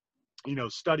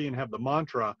 study and have the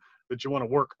mantra that you want to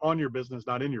work on your business,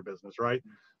 not in your business, right?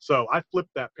 So I flip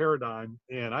that paradigm,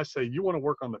 and I say you want to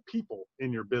work on the people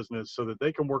in your business so that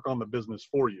they can work on the business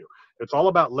for you. It's all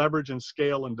about leverage and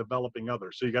scale and developing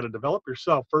others. So you got to develop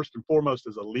yourself first and foremost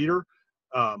as a leader,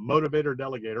 motivator,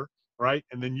 delegator, right?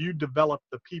 And then you develop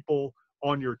the people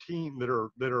on your team that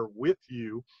are with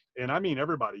you. And I mean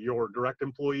everybody, your direct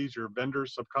employees, your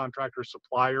vendors, subcontractors,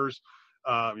 suppliers,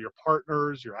 your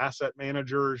partners, your asset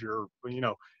managers,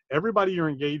 everybody you're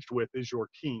engaged with is your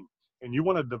team, and you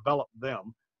want to develop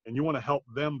them and you want to help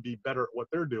them be better at what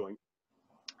they're doing.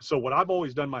 So what I've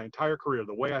always done my entire career,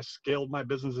 the way I scaled my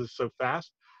businesses so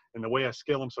fast and the way I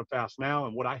scale them so fast now,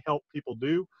 and what I help people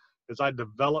do is I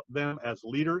develop them as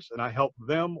leaders, and I help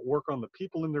them work on the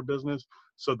people in their business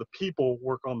so the people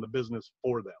work on the business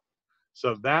for them.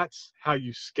 So that's how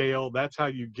you scale. That's how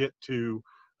you get to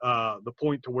the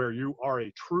point to where you are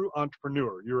a true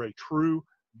entrepreneur. You're a true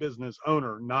business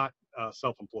owner, not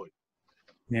self-employed.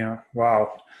 Yeah.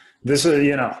 Wow. This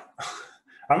is,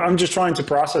 I'm just trying to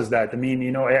process that. I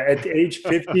mean, at age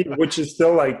 50, which is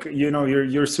still like,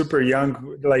 you're super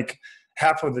young, like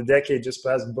half of the decade just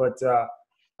passed. But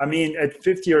I mean, at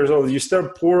 50 years old, you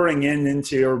start pouring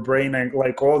into your brain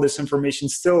like all this information,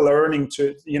 still learning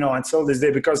to, until this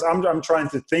day, because I'm trying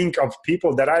to think of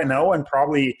people that I know, and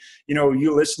probably,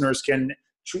 you listeners can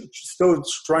still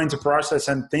trying to process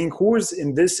and think who is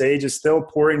in this age is still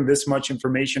pouring this much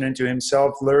information into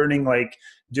himself, learning, like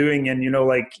doing, and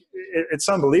it's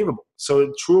unbelievable.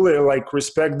 So truly, like,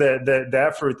 respect the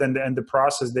effort and the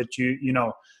process that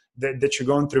that you're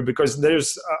going through, because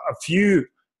there's a few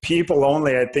people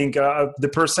only, I think the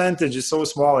percentage is so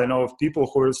small, of people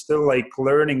who are still like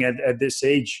learning at this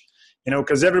age,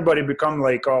 because everybody become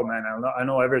like, oh man, I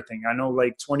know everything. I know,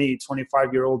 like 20,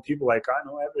 25-year-old people, like, I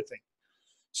know everything.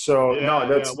 So no,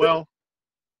 that's well,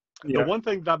 the one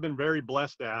thing that I've been very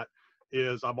blessed at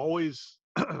is I've always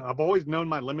known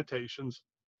my limitations.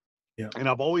 Yeah. And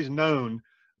I've always known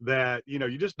that,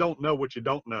 you just don't know what you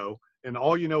don't know, and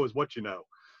all you know is what you know.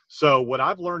 So what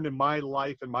I've learned in my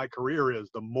life and my career is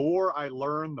the more I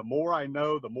learn, the more I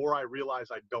know, the more I realize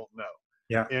I don't know.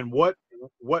 Yeah. And what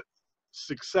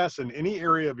success in any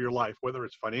area of your life, whether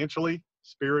it's financially,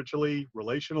 spiritually,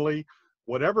 relationally,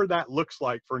 whatever that looks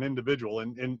like for an individual,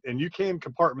 and you can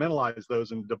compartmentalize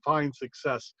those and define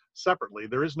success separately.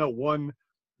 There is no one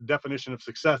definition of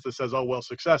success that says, oh, well,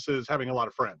 success is having a lot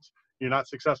of friends. You're not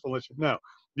successful unless no.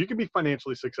 You can be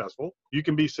financially successful. You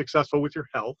can be successful with your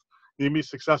health. You can be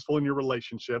successful in your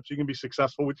relationships. You can be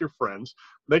successful with your friends.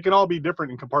 They can all be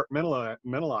different and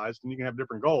compartmentalized, and you can have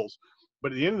different goals.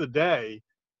 But at the end of the day,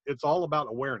 it's all about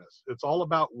awareness. It's all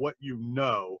about what you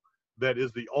know that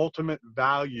is the ultimate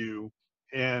value.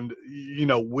 And,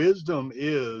 wisdom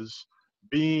is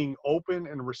being open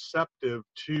and receptive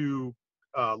to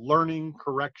learning,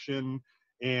 correction,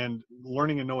 and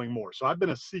learning and knowing more. So I've been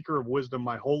a seeker of wisdom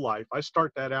my whole life. I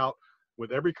start that out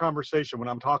with every conversation when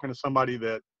I'm talking to somebody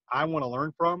that I want to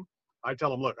learn from. I tell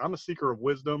them, look, I'm a seeker of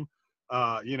wisdom.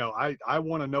 I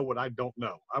want to know what I don't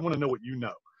know. I want to know what you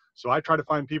know. So I try to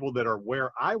find people that are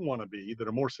where I want to be, that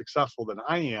are more successful than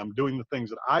I am, doing the things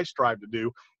that I strive to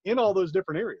do in all those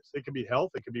different areas. It could be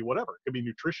health. It could be whatever. It could be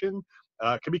nutrition.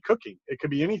 It could be cooking. It could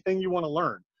be anything you want to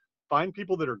learn. Find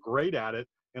people that are great at it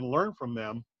and learn from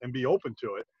them and be open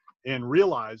to it, and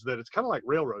realize that it's kind of like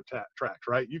railroad tracks,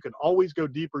 right? You can always go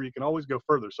deeper. You can always go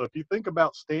further. So if you think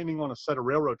about standing on a set of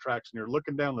railroad tracks and you're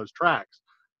looking down those tracks,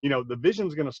 the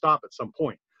vision's going to stop at some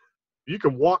point. You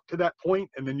can walk to that point,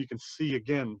 and then you can see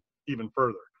again even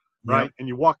further, right? Yep. And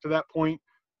you walk to that point,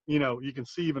 you can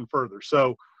see even further.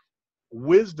 So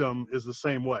wisdom is the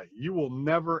same way. You will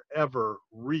never, ever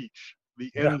reach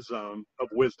the end zone of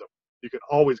wisdom. You can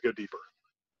always go deeper.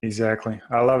 Exactly.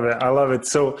 I love it. I love it.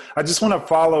 So I just want to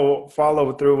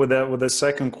follow through with the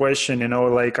second question.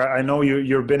 Like, I know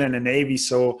you've been in the Navy,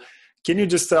 so can you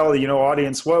just tell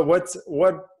audience what was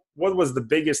the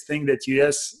biggest thing that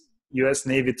U.S.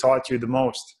 Navy taught you the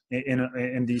most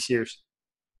in these years?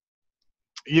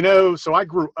 So I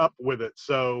grew up with it.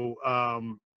 So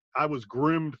I was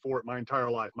groomed for it my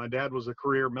entire life. My dad was a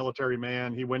career military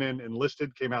man. He went in,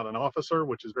 enlisted, came out an officer,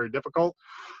 which is very difficult.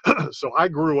 So I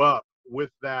grew up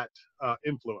with that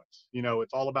influence.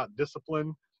 It's all about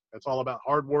discipline. It's all about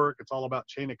hard work. It's all about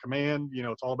chain of command.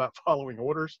 It's all about following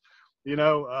orders.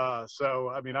 So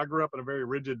I mean, I grew up in a very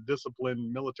rigid,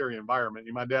 disciplined military environment.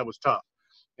 My dad was tough,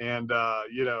 and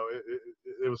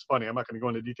it was funny. I'm not going to go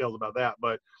into details about that,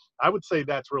 but I would say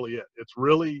that's really it. It's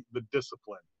really the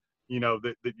discipline,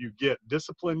 that you get: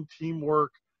 discipline,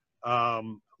 teamwork,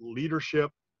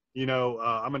 leadership.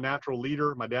 I'm a natural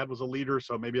leader. My dad was a leader,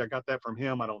 so maybe I got that from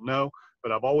him. I don't know,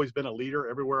 but I've always been a leader.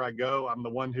 Everywhere I go, I'm the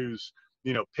one who's,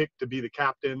 picked to be the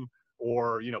captain,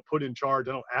 or, put in charge.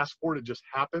 I don't ask for it. It just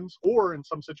happens. Or in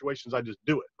some situations, I just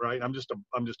do it, right? I'm just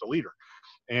a leader,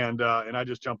 and I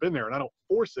just jump in there, and I don't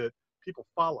force it. People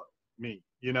follow me,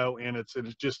 and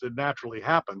it naturally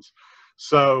happens.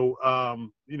 So,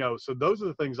 so those are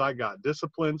the things I got: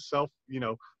 discipline,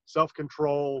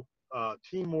 self-control,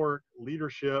 teamwork,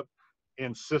 leadership,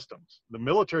 and systems. The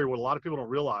military, what a lot of people don't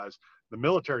realize, the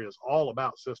military is all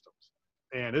about systems,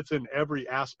 and it's in every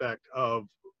aspect of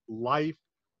life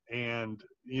and,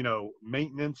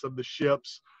 maintenance of the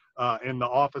ships, and the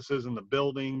offices and the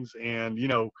buildings. And,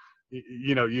 you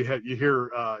hear,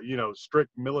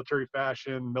 strict military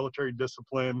fashion, military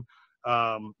discipline,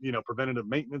 preventative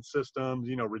maintenance systems,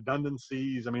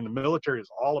 redundancies. I mean, the military is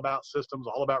all about systems,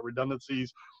 all about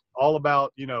redundancies, all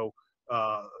about,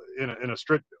 uh, in a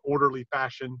strict orderly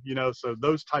fashion, so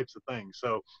those types of things.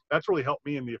 So that's really helped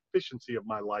me in the efficiency of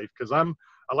my life, because I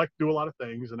like to do a lot of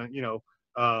things, and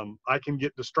I can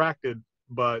get distracted,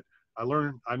 but I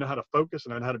know how to focus,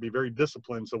 and I know how to be very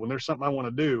disciplined. So when there's something I want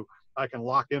to do, I can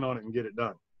lock in on it and get it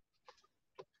done.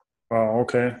 Oh,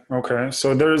 okay, okay.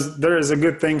 So there is a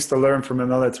good things to learn from the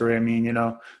military. I mean,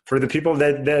 for the people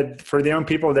that for the young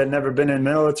people that never been in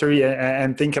military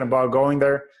and thinking about going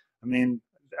there, I mean,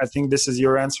 I think this is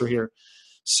your answer here.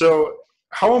 So,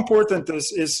 how important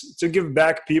is to give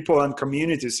back people and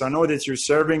communities? I know that you're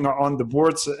serving on the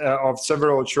boards of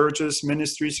several churches,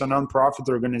 ministries, and nonprofit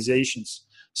organizations.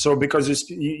 So, because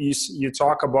you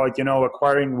talk about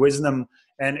acquiring wisdom,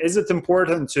 and is it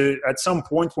important to at some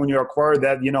point when you acquire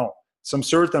that some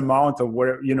certain amount of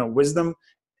wisdom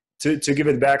to give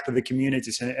it back to the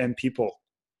communities and people?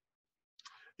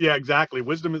 Yeah, exactly.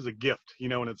 Wisdom is a gift,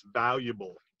 and it's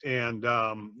valuable. And,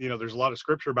 there's a lot of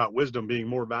scripture about wisdom being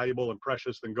more valuable and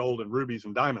precious than gold and rubies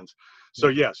and diamonds. So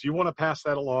yes, you want to pass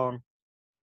that along.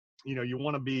 You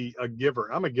want to be a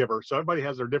giver. I'm a giver. So everybody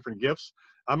has their different gifts.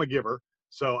 I'm a giver.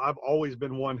 So I've always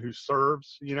been one who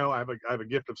serves. I have a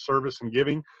gift of service and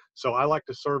giving. So I like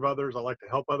to serve others. I like to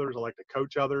help others. I like to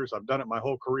coach others. I've done it my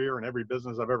whole career in every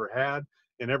business I've ever had,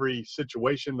 in every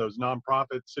situation, those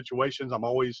nonprofit situations. I'm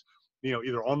always,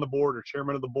 either on the board or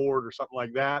chairman of the board or something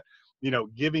like that,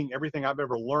 giving everything I've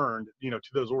ever learned, to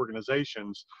those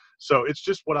organizations. So it's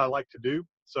just what I like to do.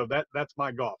 So that's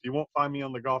my golf. You won't find me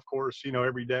on the golf course,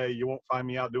 every day. You won't find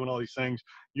me out doing all these things.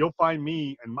 You'll find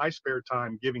me in my spare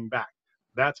time giving back.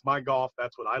 That's my golf.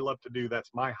 That's what I love to do. That's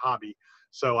my hobby.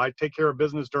 So I take care of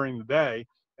business during the day,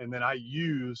 and then I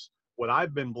use what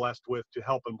I've been blessed with to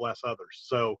help and bless others.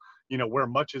 So, where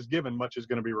much is given, much is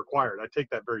going to be required. I take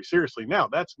that very seriously. Now,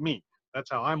 that's me.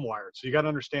 That's how I'm wired. So you got to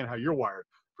understand how you're wired.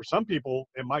 For some people,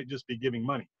 it might just be giving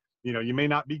money. You may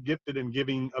not be gifted in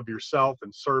giving of yourself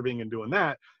and serving and doing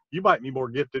that. You might be more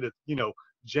gifted at,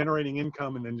 generating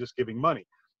income and then just giving money.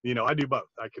 I do both.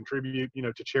 I contribute,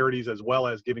 to charities as well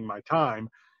as giving my time.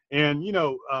 And,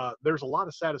 there's a lot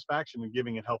of satisfaction in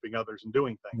giving and helping others and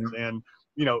doing things. Yeah. And,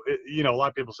 a lot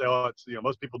of people say, oh, it's,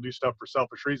 most people do stuff for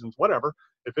selfish reasons, whatever.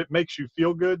 If it makes you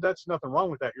feel good, that's nothing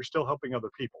wrong with that. You're still helping other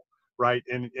people. Right.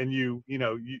 And you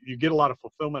get a lot of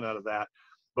fulfillment out of that.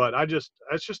 But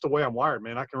that's just the way I'm wired,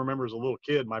 man. I can remember as a little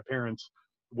kid, my parents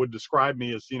would describe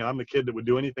me as, I'm the kid that would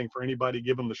do anything for anybody,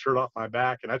 give them the shirt off my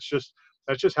back. And that's just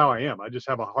how I am. I just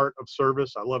have a heart of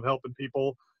service. I love helping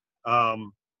people.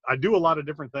 I do a lot of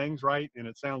different things, right? And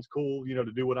it sounds cool,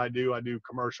 to do what I do. I do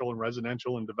commercial and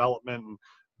residential and development and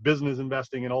business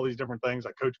investing and all these different things.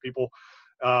 I coach people.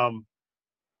 Um,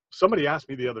 Somebody asked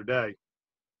me the other day,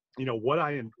 what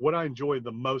I enjoy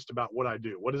the most about what I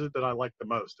do. What is it that I like the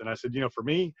most? And I said, for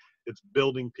me, it's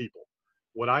building people.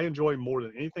 What I enjoy more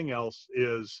than anything else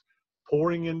is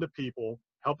pouring into people,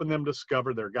 helping them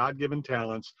discover their God-given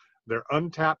talents, their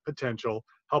untapped potential,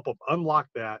 help them unlock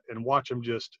that and watch them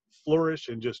just flourish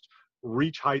and just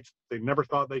reach heights they never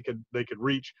thought they could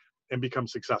reach and become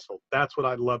successful. That's what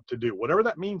I love to do. Whatever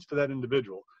that means to that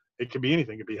individual. It could be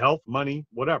anything. It could be health, money,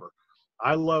 whatever.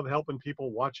 I love helping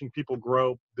people, watching people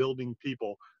grow, building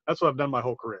people. That's what I've done my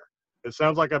whole career. It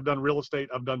sounds like I've done real estate,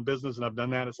 I've done business, and I've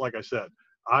done that. It's like I said,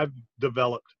 I've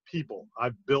developed people,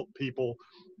 I've built people,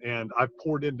 and I've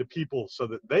poured into people so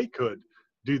that they could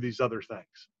do these other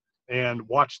things and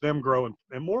watch them grow.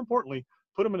 And more importantly,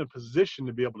 put them in a position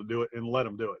to be able to do it and let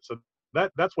them do it. So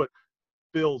that's what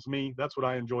fills me. That's what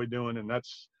I enjoy doing. And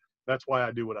that's why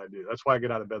I do what I do. That's why I get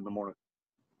out of bed in the morning.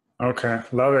 Okay,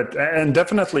 love it. And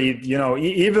definitely,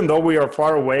 even though we are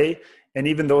far away and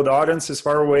even though the audience is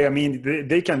far away, I mean,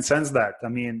 they can sense that. I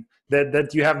mean, that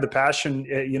you have the passion,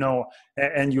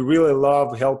 and you really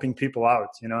love helping people out,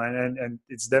 and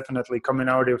it's definitely coming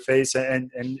out of your face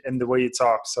and the way you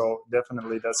talk. So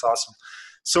definitely that's awesome.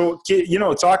 So,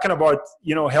 talking about,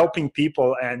 helping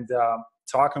people and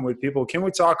talking with people, can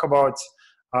we talk about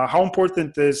how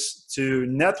important it is to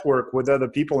network with other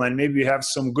people, and maybe you have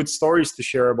some good stories to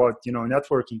share about,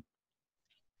 networking?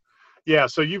 Yeah.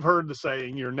 So you've heard the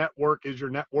saying, your network is your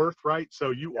net worth, right? So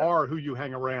you Yeah. are who you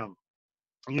hang around.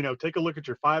 Take a look at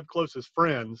your 5 closest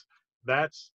friends.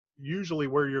 That's usually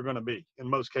where you're going to be in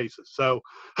most cases. So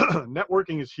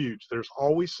networking is huge. There's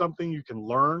always something you can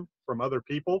learn from other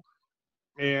people.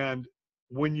 And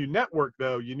when you network,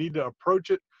 though, you need to approach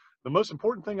it. The most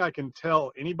important thing I can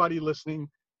tell anybody listening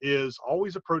is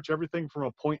always approach everything from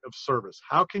a point of service.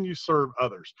 How can you serve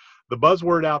others? The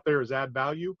buzzword out there is add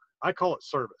value. I call it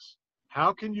service.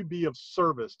 How can you be of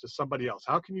service to somebody else?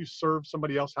 How can you serve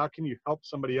somebody else? How can you help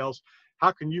somebody else?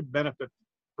 How can you benefit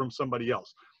from somebody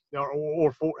else?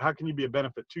 How can you be a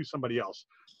benefit to somebody else?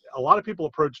 A lot of people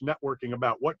approach networking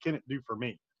about what can it do for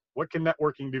me? What can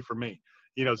networking do for me?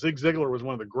 You know, Zig Ziglar was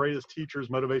one of the greatest teachers,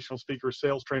 motivational speakers,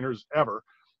 sales trainers ever.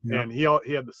 Yeah. And he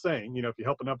had the saying, you know, if you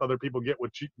help enough other people get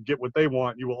what they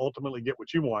want, you will ultimately get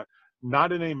what you want.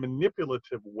 Not in a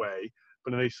manipulative way,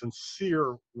 but in a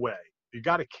sincere way. You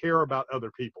got to care about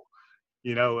other people.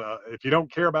 You know, if you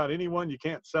don't care about anyone, you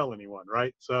can't sell anyone,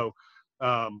 right? So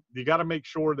you got to make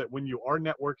sure that when you are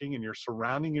networking and you're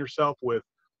surrounding yourself with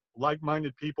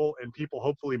like-minded people and people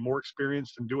hopefully more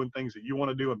experienced in doing things that you want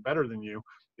to do and better than you,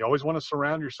 you always want to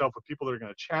surround yourself with people that are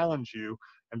going to challenge you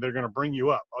and they're going to bring you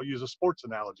up. I'll use a sports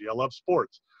analogy. I love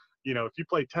sports. You know, if you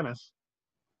play tennis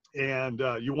and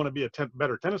you want to be a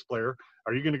better tennis player,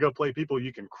 are you going to go play people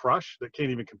you can crush that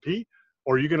can't even compete?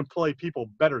 Or are you going to play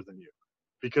people better than you?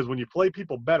 Because when you play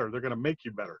people better, they're going to make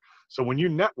you better. So when you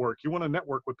network, you want to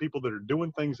network with people that are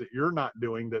doing things that you're not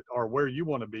doing, that are where you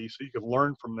want to be, so you can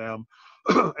learn from them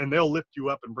and they'll lift you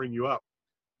up and bring you up.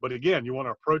 But again, you want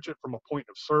to approach it from a point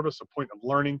of service, a point of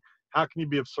learning. How can you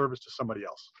be of service to somebody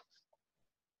else?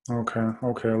 Okay,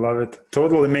 okay, love it.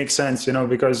 Totally makes sense, you know,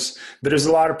 because there's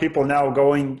a lot of people now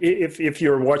going, if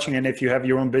you're watching and if you have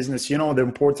your own business, you know the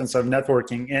importance of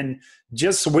networking, and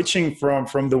just switching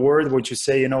from the word, what you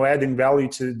say, you know, adding value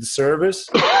to the service,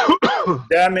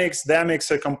 that makes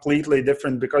a completely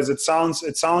different, because it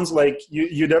sounds like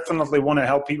you definitely want to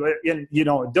help people, and you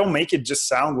know, don't make it just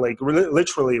sound like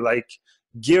literally like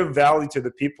give value to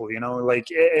the people, you know, like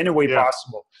any way Yeah.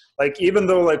 possible. Like even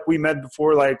though like we met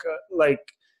before, like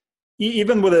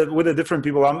even with a different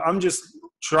people, I'm just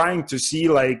trying to see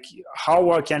like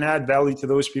how I can add value to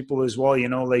those people as well, you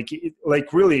know,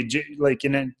 like really like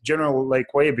in a general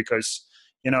like way, because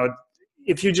you know,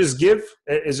 if you just give,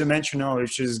 as you mentioned, no,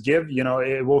 if you just give, you know,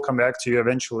 it will come back to you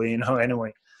eventually, you know, anyway.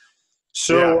 Yeah,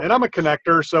 So and I'm a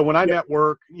connector, so when I yeah,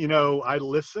 network, you know, I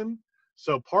listen.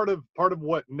 So part of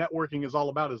what networking is all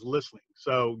about is listening.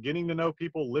 So getting to know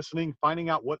people, listening, finding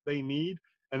out what they need,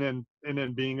 and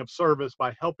then being of service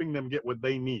by helping them get what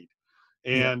they need.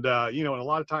 yeah. And you know, and a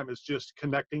lot of time it's just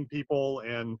connecting people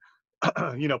and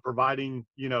you know, providing,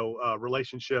 you know,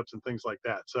 relationships and things like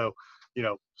that. So, you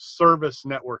know, service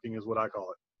networking is what I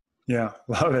call it. Yeah,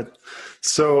 love it.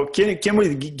 So can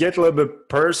we get a little bit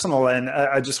personal? And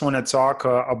I just want to talk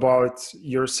about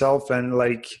yourself and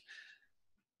like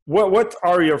what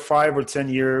are your 5 or 10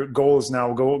 year goals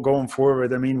now going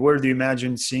forward? I mean, where do you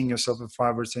imagine seeing yourself in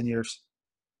 5 or 10 years?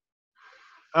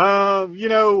 You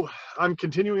know, I'm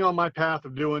continuing on my path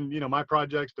of doing, you know, my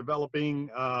projects, developing,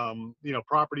 you know,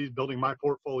 properties, building my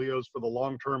portfolios for the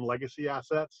long-term legacy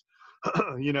assets,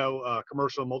 you know,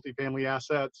 commercial multifamily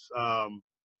assets.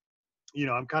 You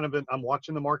know, I'm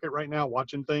watching the market right now,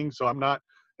 watching things. So I'm not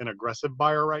an aggressive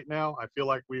buyer right now. I feel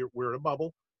like we're in a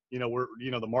bubble. You know,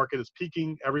 you know, the market is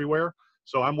peaking everywhere.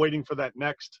 So I'm waiting for that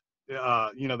next,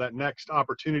 you know, that next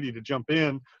opportunity to jump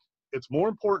in. It's more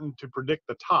important to predict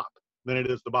the top than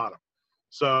it is the bottom.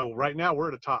 So right now we're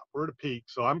at a top, we're at a peak.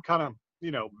 So I'm kind of,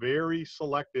 you know, very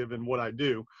selective in what I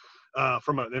do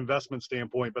from an investment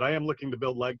standpoint, but I am looking to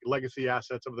build legacy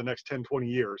assets over the next 10, 20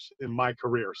 years in my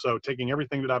career. So taking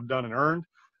everything that I've done and earned,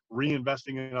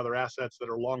 reinvesting in other assets that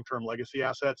are long-term legacy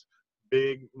assets,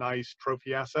 big, nice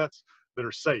trophy assets that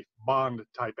are safe, bond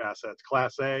type assets,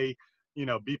 class A, you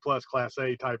know, B plus class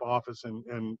A type office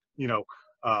and you know,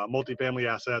 multifamily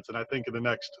assets. And I think in the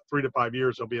next 3 to 5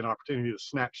 years, there'll be an opportunity to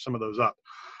snatch some of those up.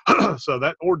 So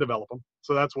that, or develop them.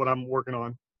 So that's what I'm working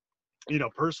on. You know,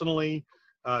 personally,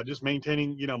 just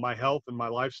maintaining, you know, my health and my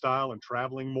lifestyle and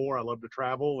traveling more. I love to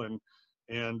travel and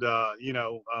you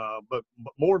know, but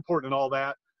more important than all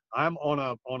that, I'm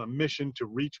on a mission to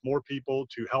reach more people,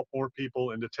 to help more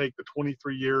people, and to take the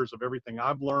 23 years of everything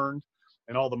I've learned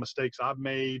and all the mistakes I've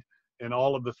made and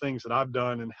all of the things that I've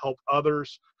done and help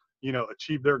others, you know,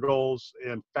 achieve their goals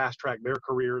and fast track their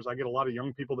careers. I get a lot of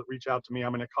young people that reach out to me.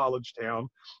 I'm in a college town,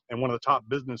 and one of the top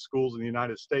business schools in the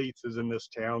United States is in this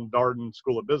town, Darden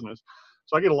School of Business.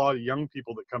 So I get a lot of young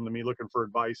people that come to me looking for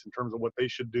advice in terms of what they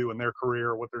should do in their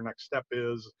career, what their next step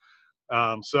is.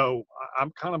 So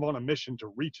I'm kind of on a mission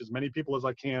to reach as many people as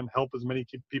I can, help as many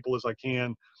people as I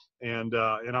can, and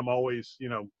I'm always, you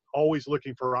know, always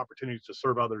looking for opportunities to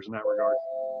serve others in that regard.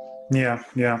 Yeah,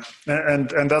 yeah,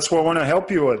 and that's what I want to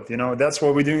help you with. That's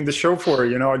what we're doing the show for.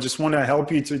 I just want to help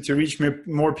you to reach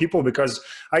more people, because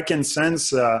I can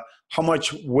sense how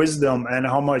much wisdom and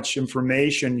how much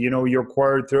information you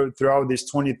acquired throughout these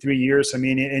 23 years. I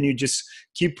mean, and you just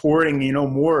keep pouring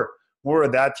more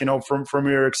of that from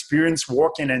your experience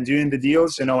walking and doing the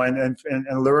deals, and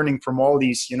learning from all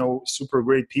these super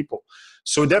great people.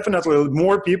 So definitely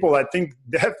more people, I think,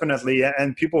 definitely,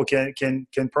 and people can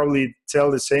probably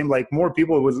tell the same, like more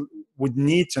people would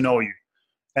need to know you.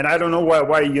 And I don't know why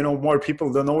more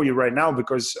people don't know you right now,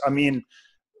 because I mean,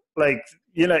 like,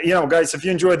 guys, if you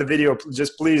enjoyed the video,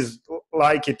 just please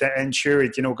like it and share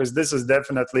it, because this is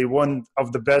definitely one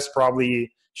of the best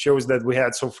probably shows that we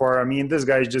had so far. I mean, this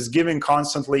guy is just giving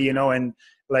constantly, and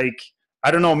like, I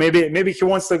don't know, maybe he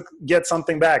wants to get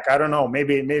something back. I don't know,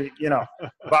 maybe,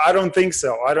 but I don't think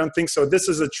so. This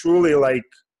is a truly like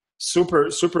super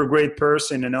great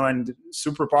person, and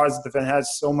super positive, and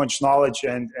has so much knowledge,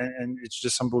 and it's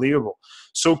just unbelievable.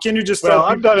 So can you just Well, tell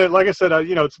I've people? done it, like I said,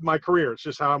 it's my career. It's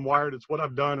just how I'm wired. It's what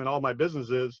I've done in all my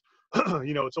businesses.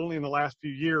 It's only in the last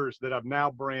few years that I've now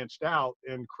branched out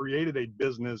and created a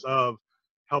business of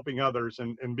helping others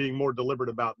and being more deliberate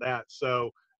about that. So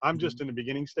I'm just in the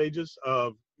beginning stages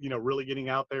of, really getting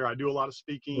out there. I do a lot of Love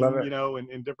speaking,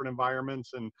 it. in different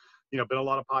environments, and, been a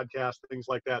lot of podcasts, things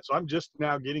like that. So I'm just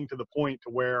now getting to the point to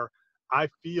where I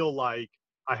feel like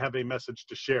I have a message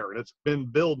to share, and it's been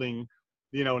building,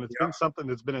 and it's been something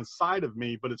that's been inside of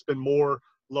me, but it's been more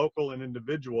local and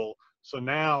individual. So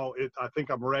now I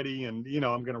think I'm ready, and,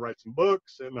 I'm going to write some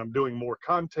books, and I'm doing more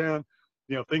content,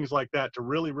 things like that, to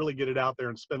really, really get it out there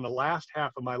and spend the last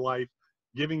half of my life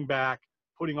giving back,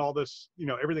 putting all this,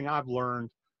 everything I've learned,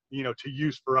 to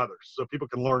use for others, so people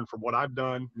can learn from what I've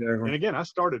done. Yeah. And again, I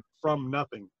started from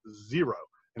nothing, zero.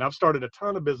 And I've started a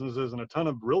ton of businesses and a ton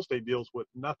of real estate deals with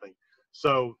nothing.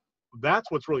 So that's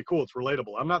what's really cool. It's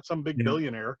relatable. I'm not some big Yeah.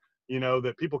 billionaire,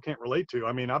 that people can't relate to.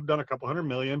 I mean, I've done a couple 100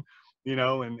 million,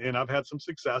 and I've had some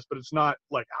success, but it's not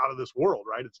like out of this world,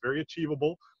 right? It's very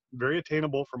achievable, very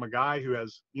attainable from a guy who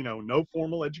has, no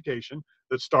formal education,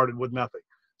 that started with nothing.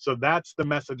 So that's the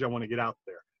message I want to get out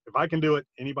there. If I can do it,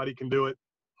 anybody can do it.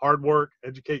 Hard work,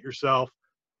 educate yourself,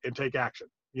 and take action.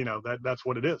 That's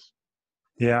what it is.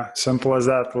 Yeah, simple as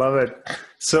that. Love it.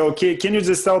 So can you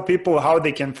just tell people how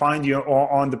they can find you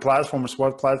on the platforms,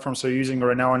 what platforms are you using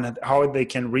right now, and how they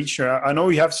can reach you? I know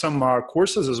you have some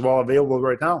courses as well available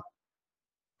right now.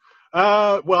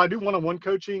 Well, I do one-on-one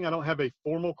coaching. I don't have a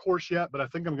formal course yet, but I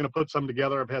think I'm going to put some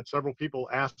together. I've had several people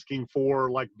asking for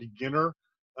like beginner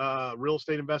real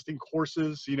estate investing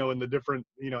courses, in the different,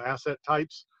 asset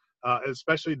types,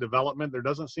 especially development. There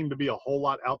doesn't seem to be a whole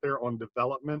lot out there on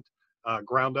development,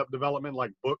 ground up development,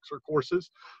 like books or courses.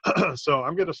 So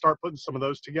I'm going to start putting some of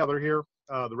those together here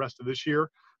the rest of this year.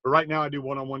 But right now I do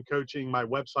one-on-one coaching. My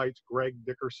website's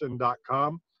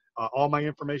gregdickerson.com. All my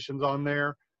information's on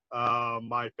there.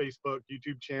 My Facebook,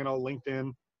 YouTube channel,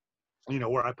 LinkedIn,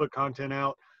 where I put content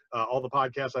out. All the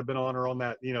podcasts I've been on are on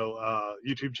that,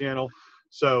 YouTube channel.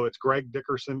 So it's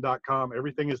gregdickerson.com.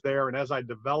 Everything is there. And as I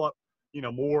develop,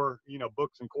 more,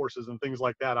 books and courses and things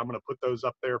like that, I'm going to put those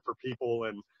up there for people.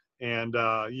 And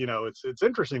it's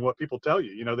interesting what people tell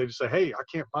you. They just say, hey, I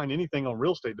can't find anything on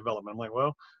real estate development. I'm like,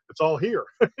 well, it's all here.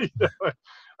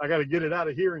 I got to get it out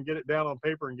of here and get it down on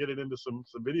paper and get it into some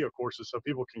video courses so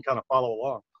people can kind of follow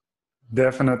along.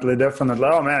 Definitely.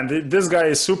 Oh man, this guy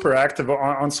is super active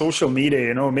on social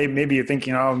media. Maybe you're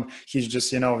thinking, he's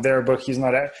just there, but he's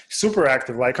not super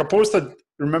active. Like I posted,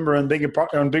 remember, on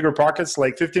bigger pockets,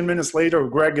 like 15 minutes later,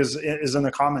 Greg is in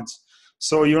the comments.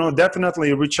 So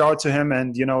definitely reach out to him,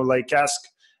 and like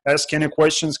ask any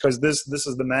questions, because this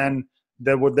is the man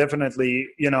that would definitely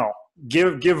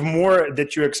give more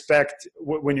that you expect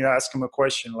when you ask him a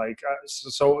question. Like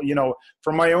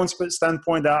from my own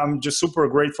standpoint, I'm just super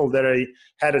grateful that I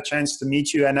had a chance to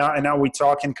meet you, and now we're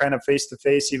talking kind of face to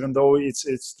face, even though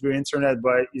it's through internet.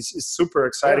 But it's super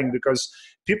exciting, Yeah. because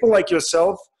people like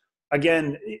yourself,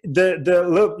 again,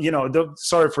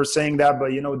 sorry for saying that, but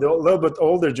the little bit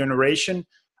older generation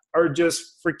are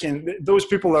just freaking, those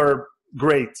people are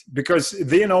great, because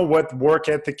they know what work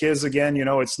ethic is. Again,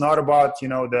 it's not about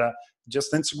the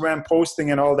just Instagram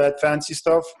posting and all that fancy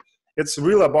stuff. It's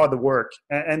real about the work,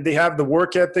 and they have the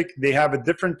work ethic. They have a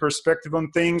different perspective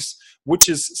on things, which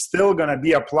is still going to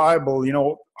be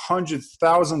applicable hundreds,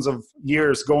 thousands of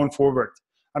years going forward.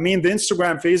 I mean, the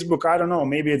Instagram, Facebook, I don't know,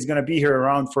 maybe it's going to be here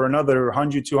around for another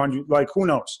 100, 200, like who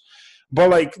knows. But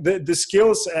like the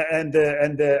skills and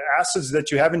the assets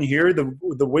that you have in here,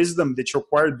 the wisdom that you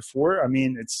acquired before, I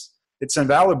mean, it's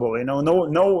invaluable.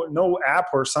 No app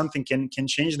or something can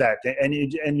change that,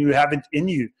 and you have it in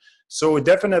you. So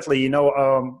definitely,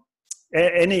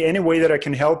 any way that I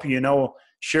can help you,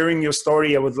 sharing your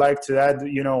story, I would like to add,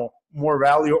 more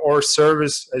value or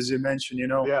service, as you mentioned,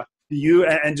 Yeah. to you,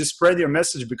 and just spread your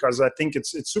message, because I think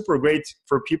it's super great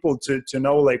for people to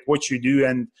know like what you do,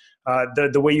 and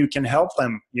the way you can help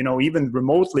them, even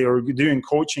remotely, or doing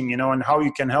coaching, and how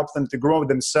you can help them to grow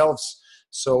themselves.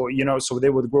 So, so they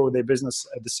would grow their business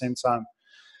at the same time.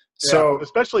 So, yeah,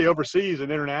 especially overseas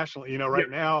and internationally, right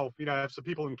now, I have some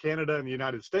people in Canada and the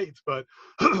United States, but,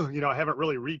 I haven't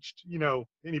really reached,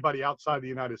 anybody outside the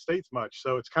United States much.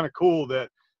 So it's kind of cool that,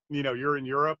 you're in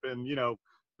Europe, and,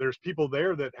 there's people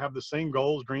there that have the same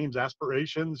goals, dreams,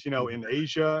 aspirations, in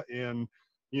Asia, in,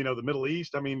 the Middle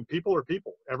East. I mean, people are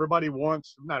people. Everybody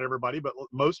wants, not everybody, but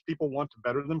most people want to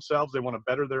better themselves. They want to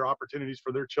better their opportunities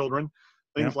for their children,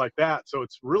 things like that. So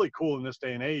it's really cool in this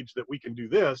day and age that we can do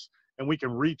this, and we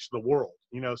can reach the world,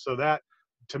 so that,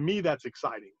 to me, that's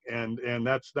exciting. And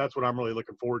that's what I'm really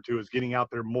looking forward to, is getting out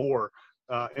there more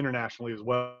internationally as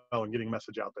well, and getting a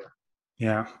message out there.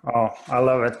 yeah. Oh, I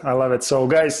love it. I love it. So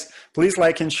guys, please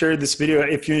like and share this video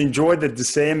if you enjoyed it the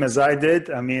same as I did.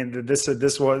 I mean, this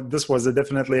was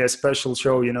definitely a special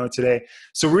show, today.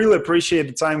 So really appreciate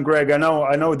the time, Greg. I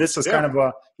know this is kind of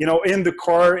a, in the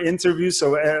car interview.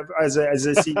 So as I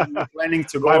see you planning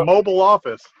to go. My mobile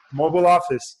office. Mobile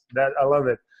office. That I love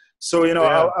it. So,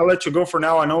 I'll let you go for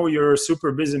now. I know you're a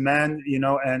super busy man,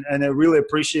 and I really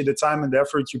appreciate the time and the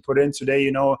effort you put in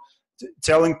today,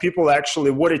 telling people actually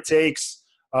what it takes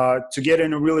to get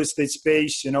in a real estate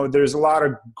space. There's a lot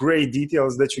of great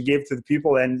details that you gave to the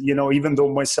people. And, even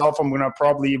though myself, I'm going to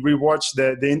probably rewatch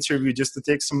the interview just to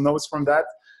take some notes from that.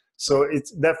 So it's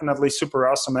definitely super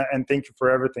awesome. And thank you for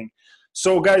everything.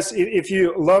 So guys, if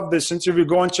you love this interview,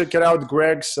 go and check it out.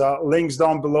 Greg's links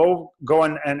down below. Go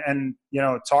and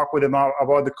talk with him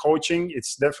about the coaching.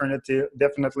 It's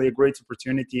definitely a great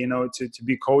opportunity, to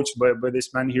be coached by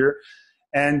this man here.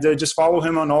 And just follow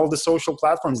him on all the social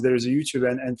platforms. There's a YouTube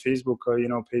and Facebook,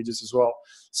 pages as well.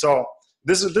 So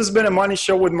this has been a Money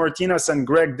Show with Martynas and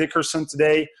Greg Dickerson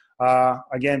today.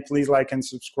 Again, please like and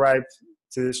subscribe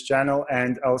to this channel,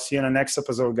 and I'll see you in the next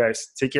episode, guys. Take care.